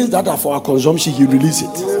 But the things that are for our consumption, He releases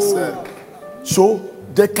it. Yes, sir. So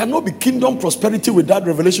there cannot be kingdom prosperity without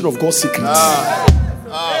revelation of God's secrets.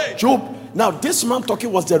 Job, now this man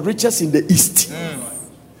talking was the richest in the East.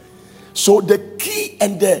 So the key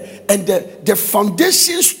and the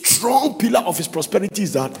foundation strong pillar of his prosperity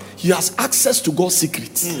is that he has access to God's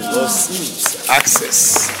secrets.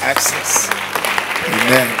 Access.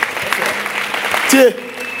 Amen.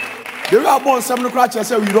 The way I born some crash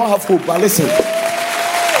say we don't have hope, but listen.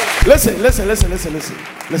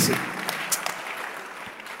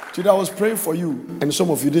 Today I was praying for you, and some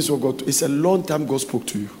of you, this will go to, it's a long time God spoke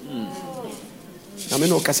to you. I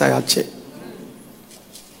mean,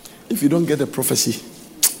 if you don't get the prophecy,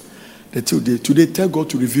 today tell God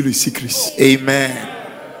to reveal His secrets. Amen.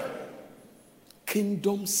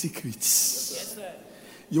 Kingdom secrets. Yes, sir.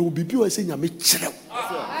 You will be people saying, I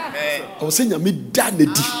was saying,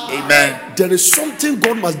 Amen. There is something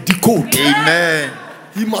God must decode. Amen.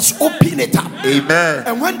 He must open it up. Amen.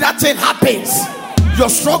 And when that thing happens, your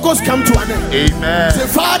struggles come to an end. Amen. Say,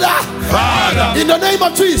 Father, in the name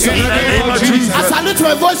of Jesus, as I lift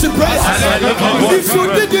my voice in prayer, if you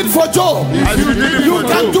did it for Job, you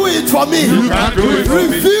can do it for me.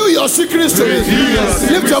 Reveal your secrets to me.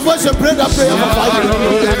 Lift your voice and pray that prayer for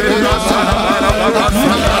 5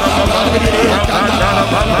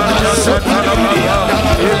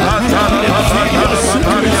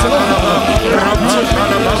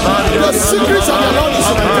 The secrets of the Lord is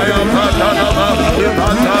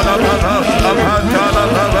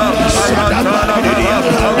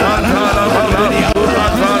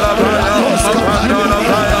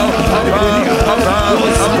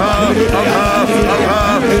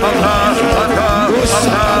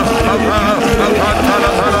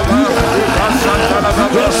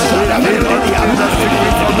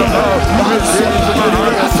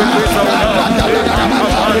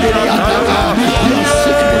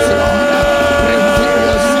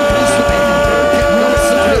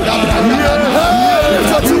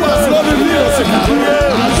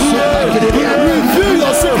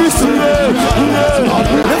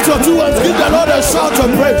Lift your two hands, give the Lord a shout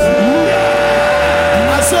of praise.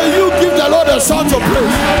 I say, you give the Lord a shout of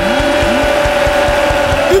praise.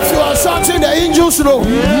 If you are shouting, the angels know.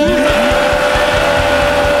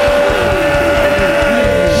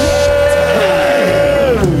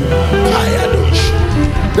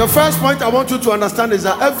 The first point I want you to understand is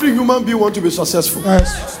that every human being wants to be successful.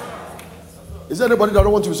 Yes. Is there anybody that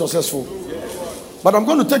don't want to be successful? But I'm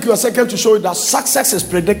going to take you a second to show you that success is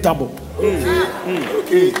predictable.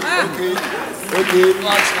 Okay.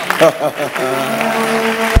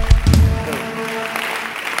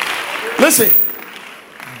 Listen,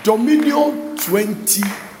 Dominion 20.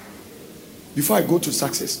 Before I go to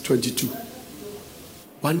success, 22.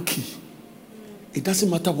 One key. It doesn't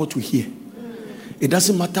matter what we hear. It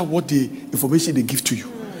doesn't matter what the information they give to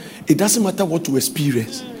you. It doesn't matter what you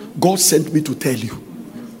experience. God sent me to tell you,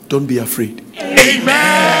 don't be afraid. Amen.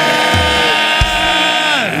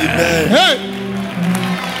 Hey.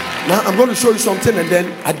 Now I'm going to show you something and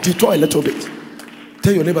then I detour a little bit.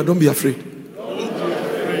 Tell your neighbor, don't be afraid.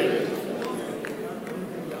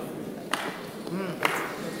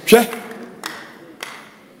 Sure.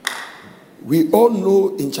 We all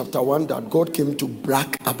know in chapter 1 that God came to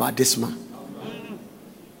brag about this man.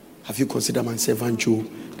 Have you considered my servant Job?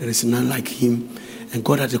 There is none like him. And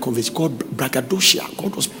God had a conversation called braggadocio.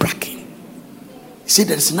 God was bragging. He said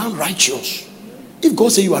there is none righteous. If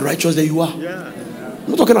God say you are righteous, then you are. Yeah. I'm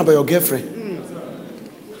not talking about your girlfriend.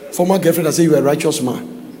 Former girlfriend that say you are a righteous man.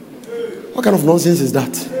 What kind of nonsense is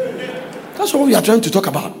that? That's what we are trying to talk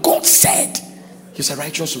about. God said he's a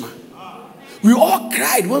righteous man. We all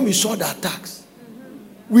cried when we saw the attacks.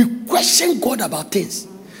 We questioned God about things.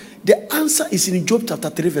 The answer is in Job chapter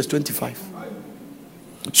 3 verse 25.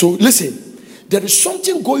 So listen, there is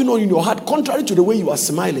something going on in your heart contrary to the way you are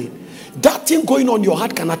smiling. That thing going on in your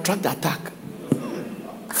heart can attract the attack.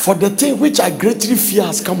 For the thing which I greatly fear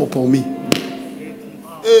has come upon me.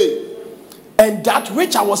 Hey. And that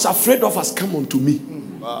which I was afraid of has come unto me.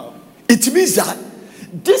 Wow. It means that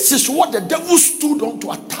this is what the devil stood on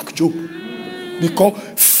to attack Job. Because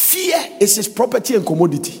fear is his property and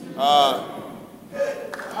commodity. I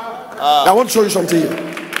want to show you something here.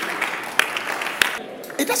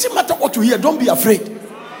 It doesn't matter what you hear, don't be afraid.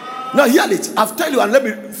 Now hear it. I've told you, and let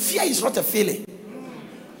me. Fear is not a feeling.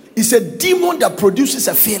 It's a demon that produces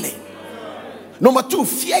a feeling. Number two,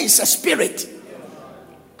 fear is a spirit.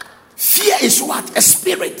 Fear is what? A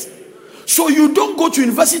spirit. So you don't go to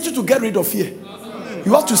university to get rid of fear.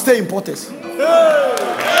 You have to stay in Porters.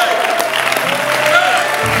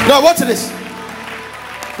 Now watch this.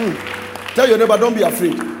 Tell your neighbor, don't be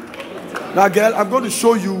afraid. Now girl, I'm going to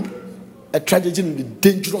show you a tragedy in the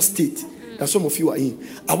dangerous state that some of you are in.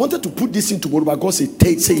 I wanted to put this in tomorrow, but God said,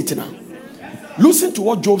 say it now. Listen to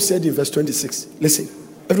what Job said in verse 26. Listen.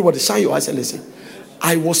 Everybody shine your eyes and listen.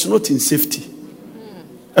 I was not in safety.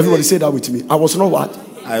 Everybody say that with me. I was not what?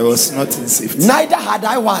 I was not in safety. Neither had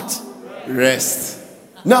I what? Rest.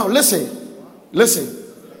 Now listen.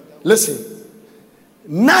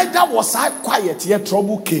 Neither was I quiet, yet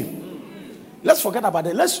trouble came. Let's forget about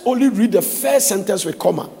it. Let's only read the first sentence with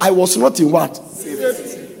comma. I was not in what?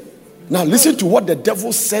 Safety. Now listen to what the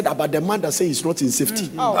devil said about the man that says he's not in safety.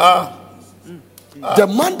 The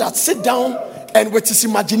man that sit down and with his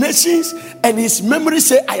imaginations and his memory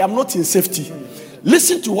say, I am not in safety.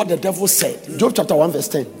 Listen to what the devil said. Job chapter 1 verse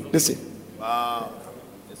 10. Listen.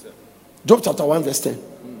 Job chapter 1 verse 10.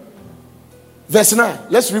 Verse 9.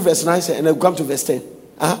 Let's read verse 9 and then come to verse 10.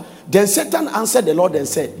 Then Satan answered the Lord and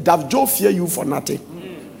said, does Job fear you for nothing?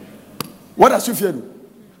 What does you fear?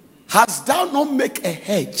 Hast thou not make a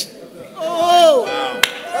hedge?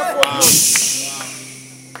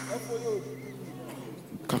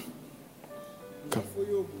 Come.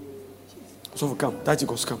 So come. That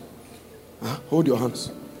goes come. Hold your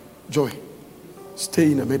hands. Joy.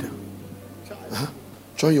 Stay in the middle.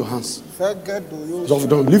 Join your hands. So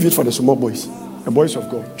don't leave it for the small boys. The boys of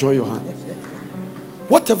God. Join your hands.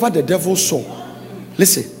 Whatever the devil saw,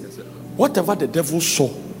 listen. Whatever the devil saw,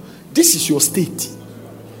 this is your state.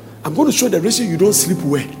 I'm going to show the reason you don't sleep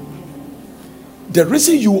well. The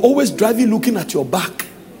reason you always driving looking at your back.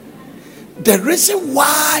 The reason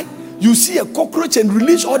why you see a cockroach and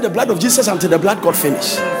release all the blood of Jesus until the blood got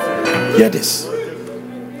finished. Hear this.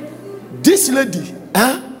 This lady,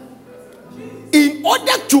 in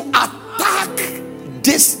order to attack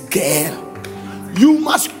this girl, you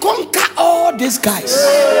must conquer all these guys.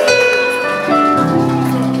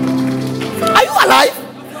 Are you alive?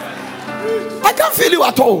 I can't feel you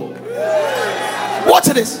at all. Watch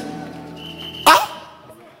this.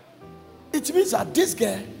 It means that this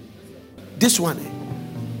girl, this one,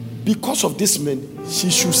 because of this man, she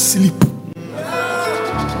should sleep.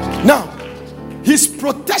 Now, his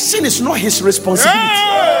protection is not his responsibility.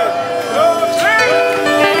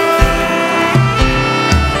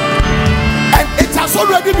 And it has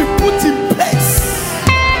already been put in place.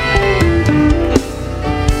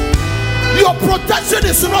 Your protection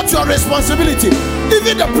is not your responsibility.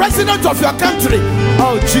 Even the president of your country.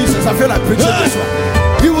 Oh Jesus, I feel like preaching this one.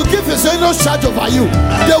 He will give his angels charge over you.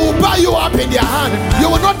 They will bear you up in their hand. You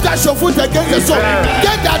will not dash your foot against the stone.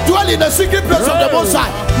 They that dwell in the secret place of the Most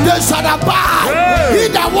High, they shall abide.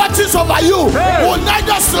 He that watches over you will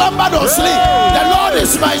neither slumber nor sleep. The Lord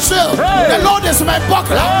is my shield. The Lord is my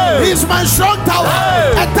buckler. He is my strong tower.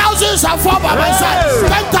 1,000 shall fall by my side,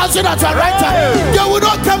 10,000 at your right hand. They will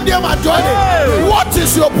not come near my dwelling. What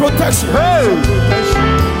is your protection?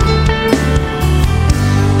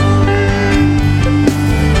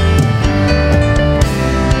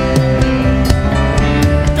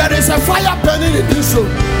 There is a fire burning in this room.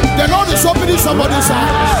 The Lord is opening somebody's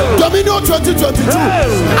eyes. Dominion 2022.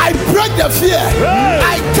 I break the fear.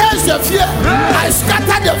 I curse the fear. I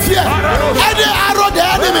scatter the fear. Any arrow the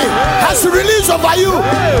enemy has released over you,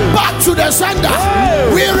 back to the sender.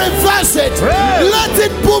 We reverse it. Let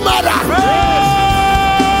it boomerang.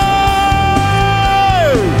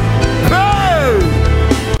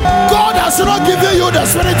 God has not given you the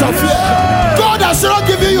spirit of fear. God has not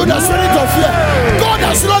given you the spirit of fear. God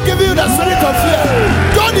has not given you the spirit of fear.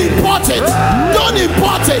 Don't import it. Don't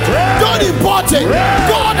import it. Don't import it.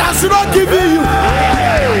 God has not given you.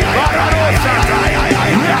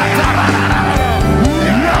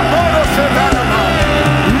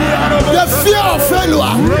 The fear of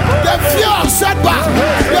failure, the fear of setback,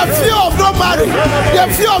 the fear of not marrying, the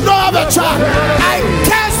fear of not having a child. I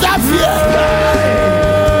curse that fear.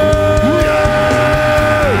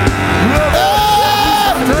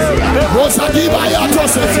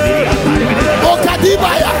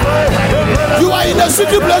 You are in the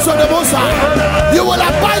secret place of the Most High. You will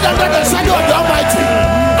abide under the shadow of the Almighty.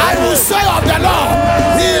 I will say of the Lord,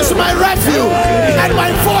 He is my refuge and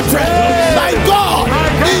my fortress, my God,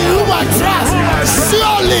 in whom I trust.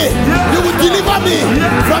 Surely you will deliver me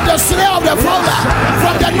from the snare of the fowler,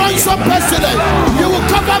 from the noisome pestilence. You will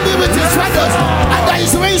cover me with His feathers, under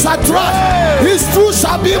His wings I trust. His truth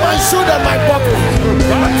shall be my shield and my buckler.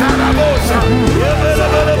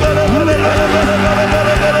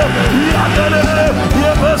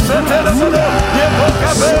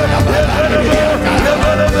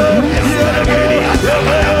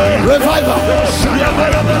 Revival.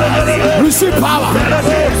 Receive power.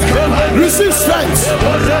 Receive strength.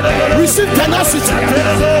 Receive tenacity.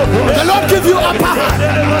 The Lord give you upper hand.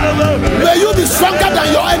 May you be stronger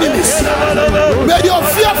than your enemies. May your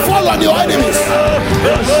fear fall on your enemies.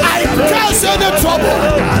 I curse any trouble.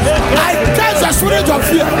 I curse the spirit of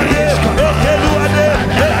fear.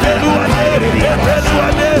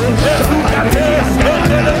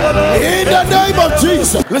 In the name of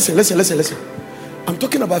Jesus. Listen. I'm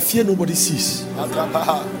talking about fear nobody sees.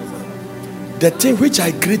 The thing which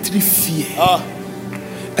I greatly fear.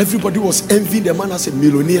 Everybody was envying the man as a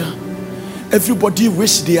millionaire. Everybody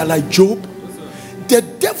wished they are like Job. The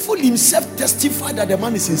devil himself testified that the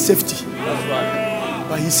man is in safety. That's right.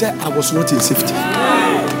 But he said, I was not in safety.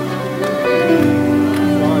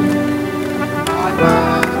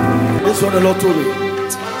 This is what the Lord told me.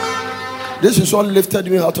 This is what lifted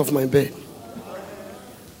me out of my bed.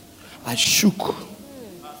 I shook.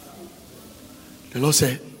 The Lord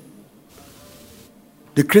said,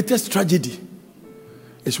 the greatest tragedy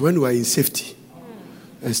is when we are in safety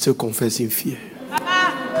and still confessing fear.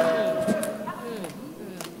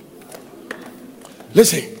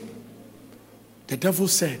 Listen, the devil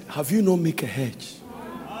said, have you not made a hedge?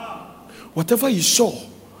 Whatever you saw,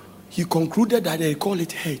 he concluded that they call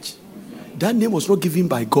it hedge. That name was not given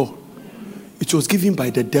by God. It was given by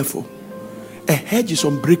the devil. A hedge is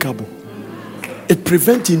unbreakable. It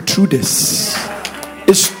prevents intruders.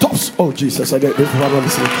 It stops. Oh, Jesus, I get this.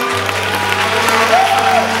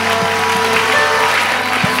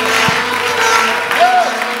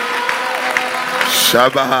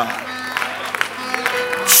 Shabbat.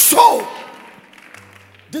 So,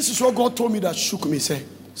 this is what God told me that shook me. Say,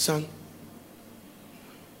 son,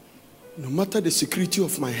 no matter the security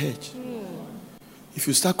of my hedge, if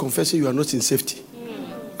you start confessing you are not in safety,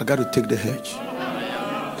 I got to take the hedge.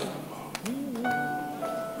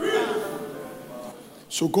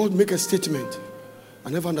 So God make a statement. I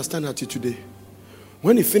never understand that till today.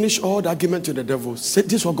 When he finished all the argument to the devil, this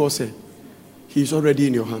is what God said. He is already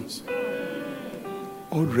in your hands.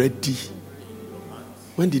 Already.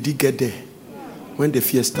 When did he get there? When the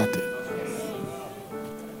fear started.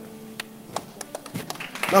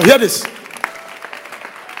 Now hear this.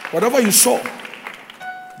 Whatever you saw,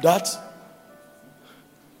 that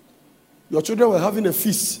your children were having a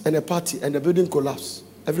feast and a party and the building collapsed.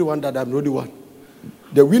 Everyone died, I'm the only one.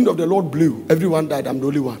 The wind of the Lord blew. Everyone died, I'm the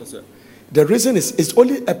only one. The reason is it's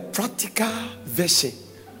only a practical version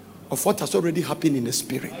of what has already happened in the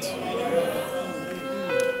spirit.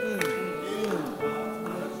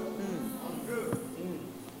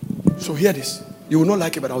 So hear this. You will not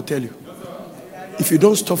like it, but I'll tell you. If you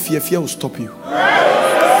don't stop fear, fear will stop you.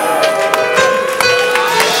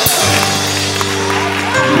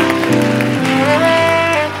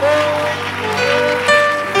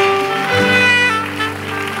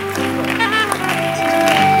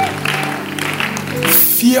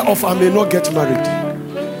 Fear of I may not get married.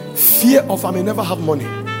 Fear of I may never have money.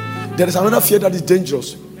 There is another fear that is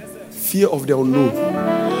dangerous. Fear of the unknown.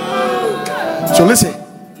 So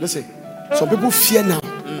listen. Some people fear now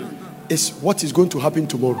is what is going to happen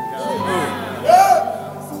tomorrow.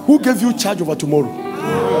 Who gave you charge over tomorrow?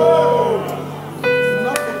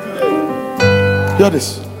 Hear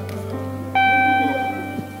this.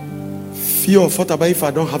 Fear of what about if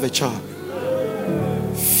I don't have a child?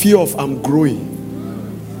 Fear of I'm growing.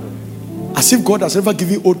 As if God has never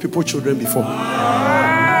given old people children before.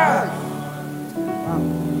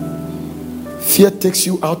 Fear takes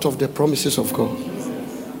you out of the promises of God.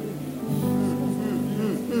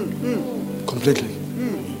 Completely.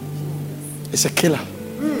 It's a killer.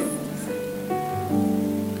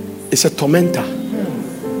 It's a tormentor.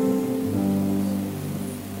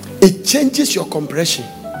 It changes your compression.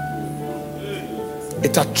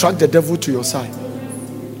 It attracts the devil to your side.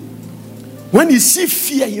 When you see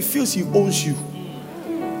fear, he feels he owns you.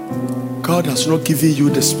 God has not given you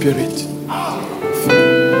the spirit.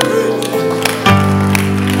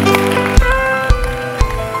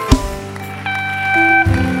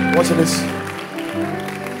 Watch this.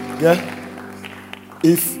 Yeah?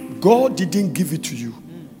 If God didn't give it to you,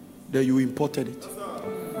 then you imported it.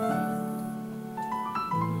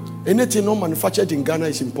 Anything not manufactured in Ghana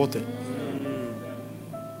is imported.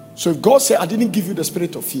 So if God said, I didn't give you the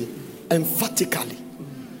spirit of fear, emphatically,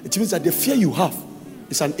 it means that the fear you have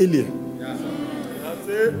is an alien. That's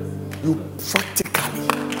it. You practically.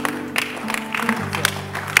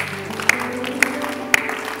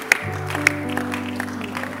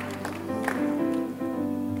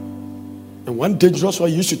 And one dangerous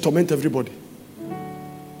one used to torment everybody.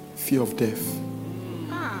 Fear of death.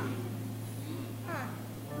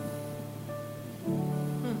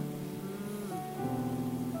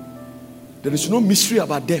 There is no mystery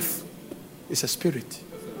about death. It's a spirit.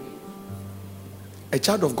 A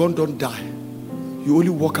child of God don't die. You only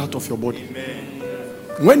walk out of your body. Amen.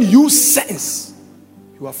 When you sense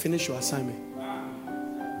you have finished your assignment.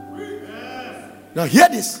 Now hear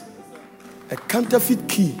this. A counterfeit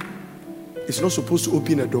key is not supposed to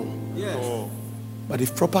open a door. Yes. But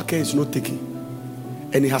if proper care is not taken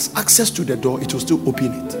and it has access to the door, it will still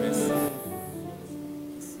open it. Yes.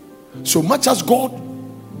 So much as God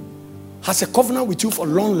has a covenant with you for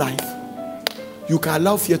long life, you can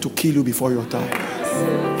allow fear to kill you before your time.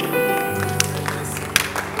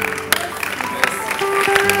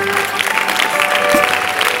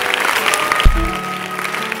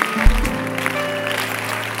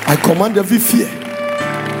 I command every fear,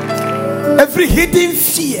 every hidden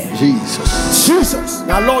fear. Jesus.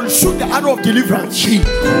 Now, Lord, shoot the arrow of deliverance. Jesus.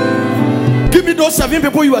 Give me those 7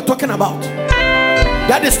 people you were talking about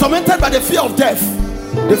that is tormented by the fear of death,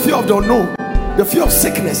 the fear of the unknown, the fear of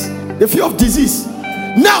sickness, the fear of disease.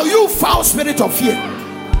 Now you foul spirit of fear,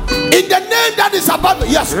 in the name that is above,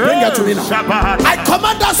 yes, bring it to me now. I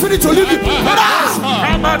command that spirit to leave you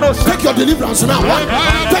now. Take your deliverance now. 1,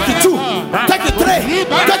 take it 2, take it 3,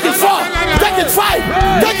 take it 4, take it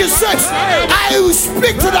 5, take it 6. I will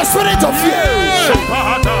speak to the spirit of fear.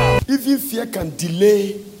 Even fear can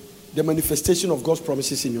delay the manifestation of God's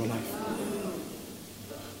promises in your life.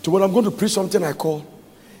 Tomorrow I'm going to preach something I call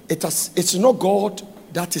it's not God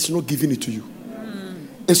that is not giving it to you.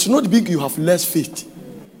 It's not big you have less faith.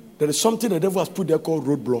 There is something the devil has put there called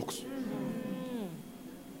roadblocks.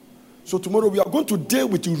 So tomorrow we are going to deal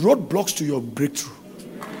with the roadblocks to your breakthrough.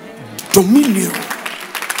 Dominion.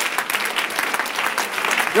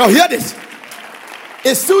 Now hear this.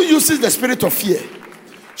 It still uses the spirit of fear.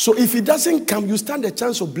 So if it doesn't come, you stand a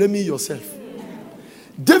chance of blaming yourself.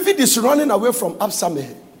 David is running away from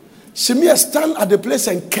Absalom. Shimei stand at the place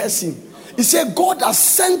and curse him. He said, God has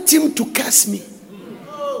sent him to curse me.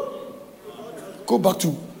 Go back to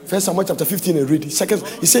 1 Samuel chapter 15 and read it. Second,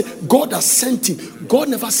 he said, God has sent him. God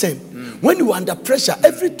never sent. When you are under pressure,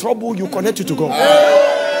 every trouble you connect it to God.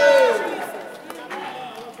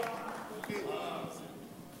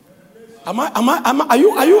 Are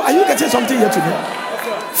you getting something here today?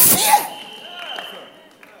 Fear.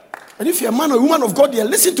 And if you're a man or woman of God here,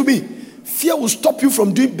 listen to me. Fear will stop you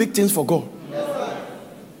from doing big things for God.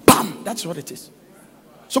 Bam! That's what it is.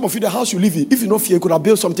 Some of you, the house you live in, if you know fear, you could have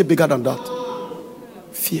built something bigger than that.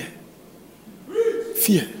 Fear.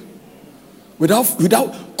 Fear.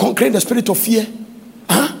 Without conquering the spirit of fear.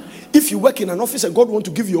 If you work in an office and God wants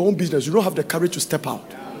to give you your own business, you don't have the courage to step out.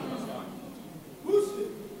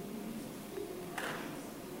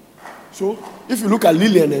 So, if you look at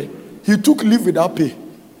Lillian, he took leave without pay.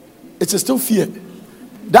 It's still fear.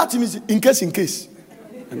 That means in case.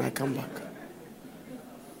 And I come back.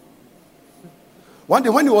 One day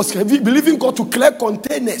when he was believing God to clear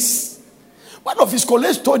containers, one of his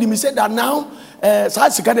colleagues told him, he said that now, I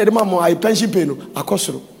pension pay.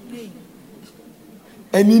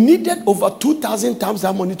 And he needed over 2,000 times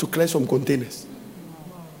that money to clear some containers.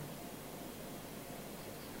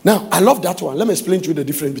 Now, I love that one. Let me explain to you the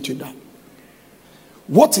difference between that.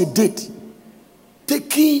 What he did,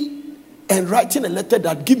 taking and writing a letter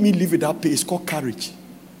that give me leave without pay, is called courage.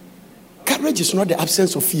 Courage is not the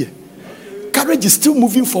absence of fear. Courage is still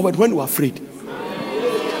moving forward when you're afraid.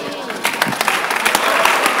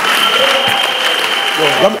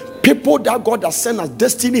 People that God has sent as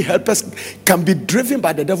destiny helpers can be driven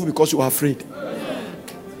by the devil because you are afraid.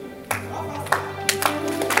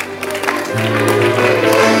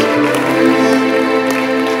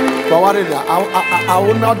 I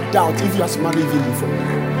will not doubt if you have married him before.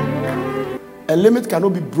 A limit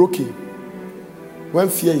cannot be broken when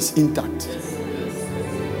fear is intact.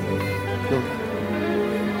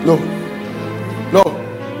 No.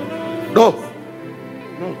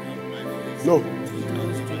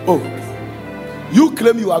 Oh, you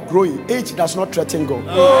claim you are growing. Age does not threaten God.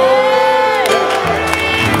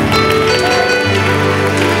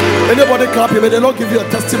 Anybody clap here? May the Lord give you a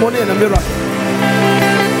testimony and a miracle.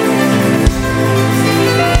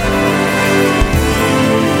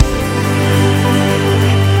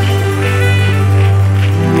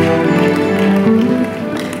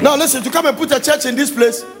 Now listen, to come and put a church in this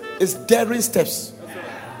place is daring steps.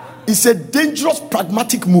 It's a dangerous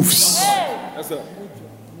pragmatic moves.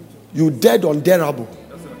 You dead undareable.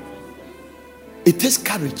 It takes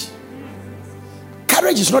courage.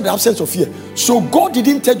 Courage is not the absence of fear. So God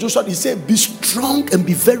didn't tell Joshua, he said, be strong and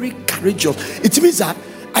be very courageous. It means that,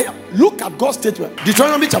 look at God's statement.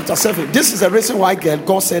 Deuteronomy chapter 7. This is the reason why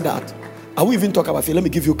God said that. I will even talk about fear. Let me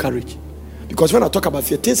give you courage. Because when I talk about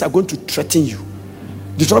fear, things are going to threaten you.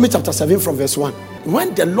 Deuteronomy chapter 7 from verse 1.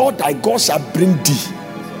 When the Lord thy God shall bring thee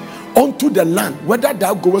unto the land, whether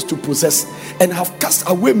thou goest to possess, and have cast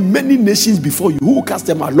away many nations before you. Who will cast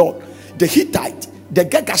them, our Lord? The Hittite, the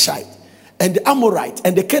Girgashite, and the Amorite,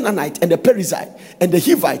 and the Canaanite, and the Perizzite, and the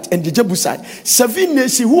Hivite, and the Jebusite. 7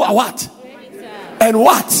 nations who are what? And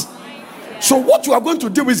what? So what you are going to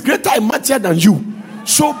do is greater and mightier than you.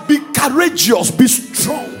 So be courageous, be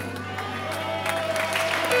strong.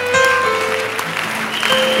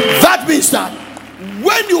 That means that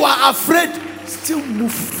when you are afraid, still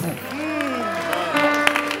move forward.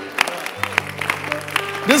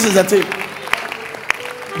 This is the thing.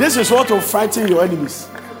 This is what will frighten your enemies.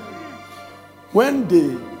 When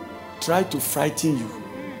they try to frighten you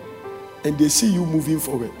and they see you moving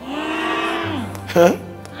forward,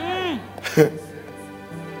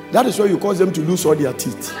 that is why you cause them to lose all their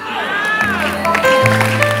teeth.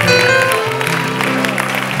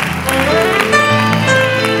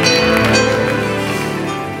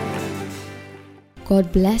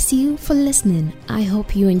 God bless you for listening. I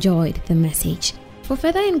hope you enjoyed the message. For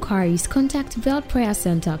further inquiries, contact Veld Prayer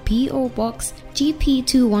Center, P.O. Box GP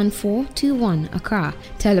 21421, Accra.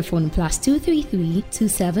 Telephone +233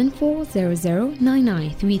 274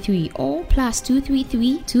 009933 or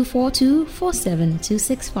 +233 242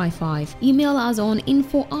 472655. Email us on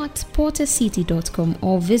info@portercity.com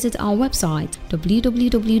or visit our website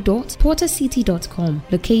www.portercity.com.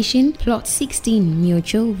 Location Plot 16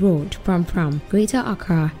 Miocho Road, Pram Pram, Greater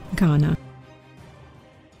Accra, Ghana.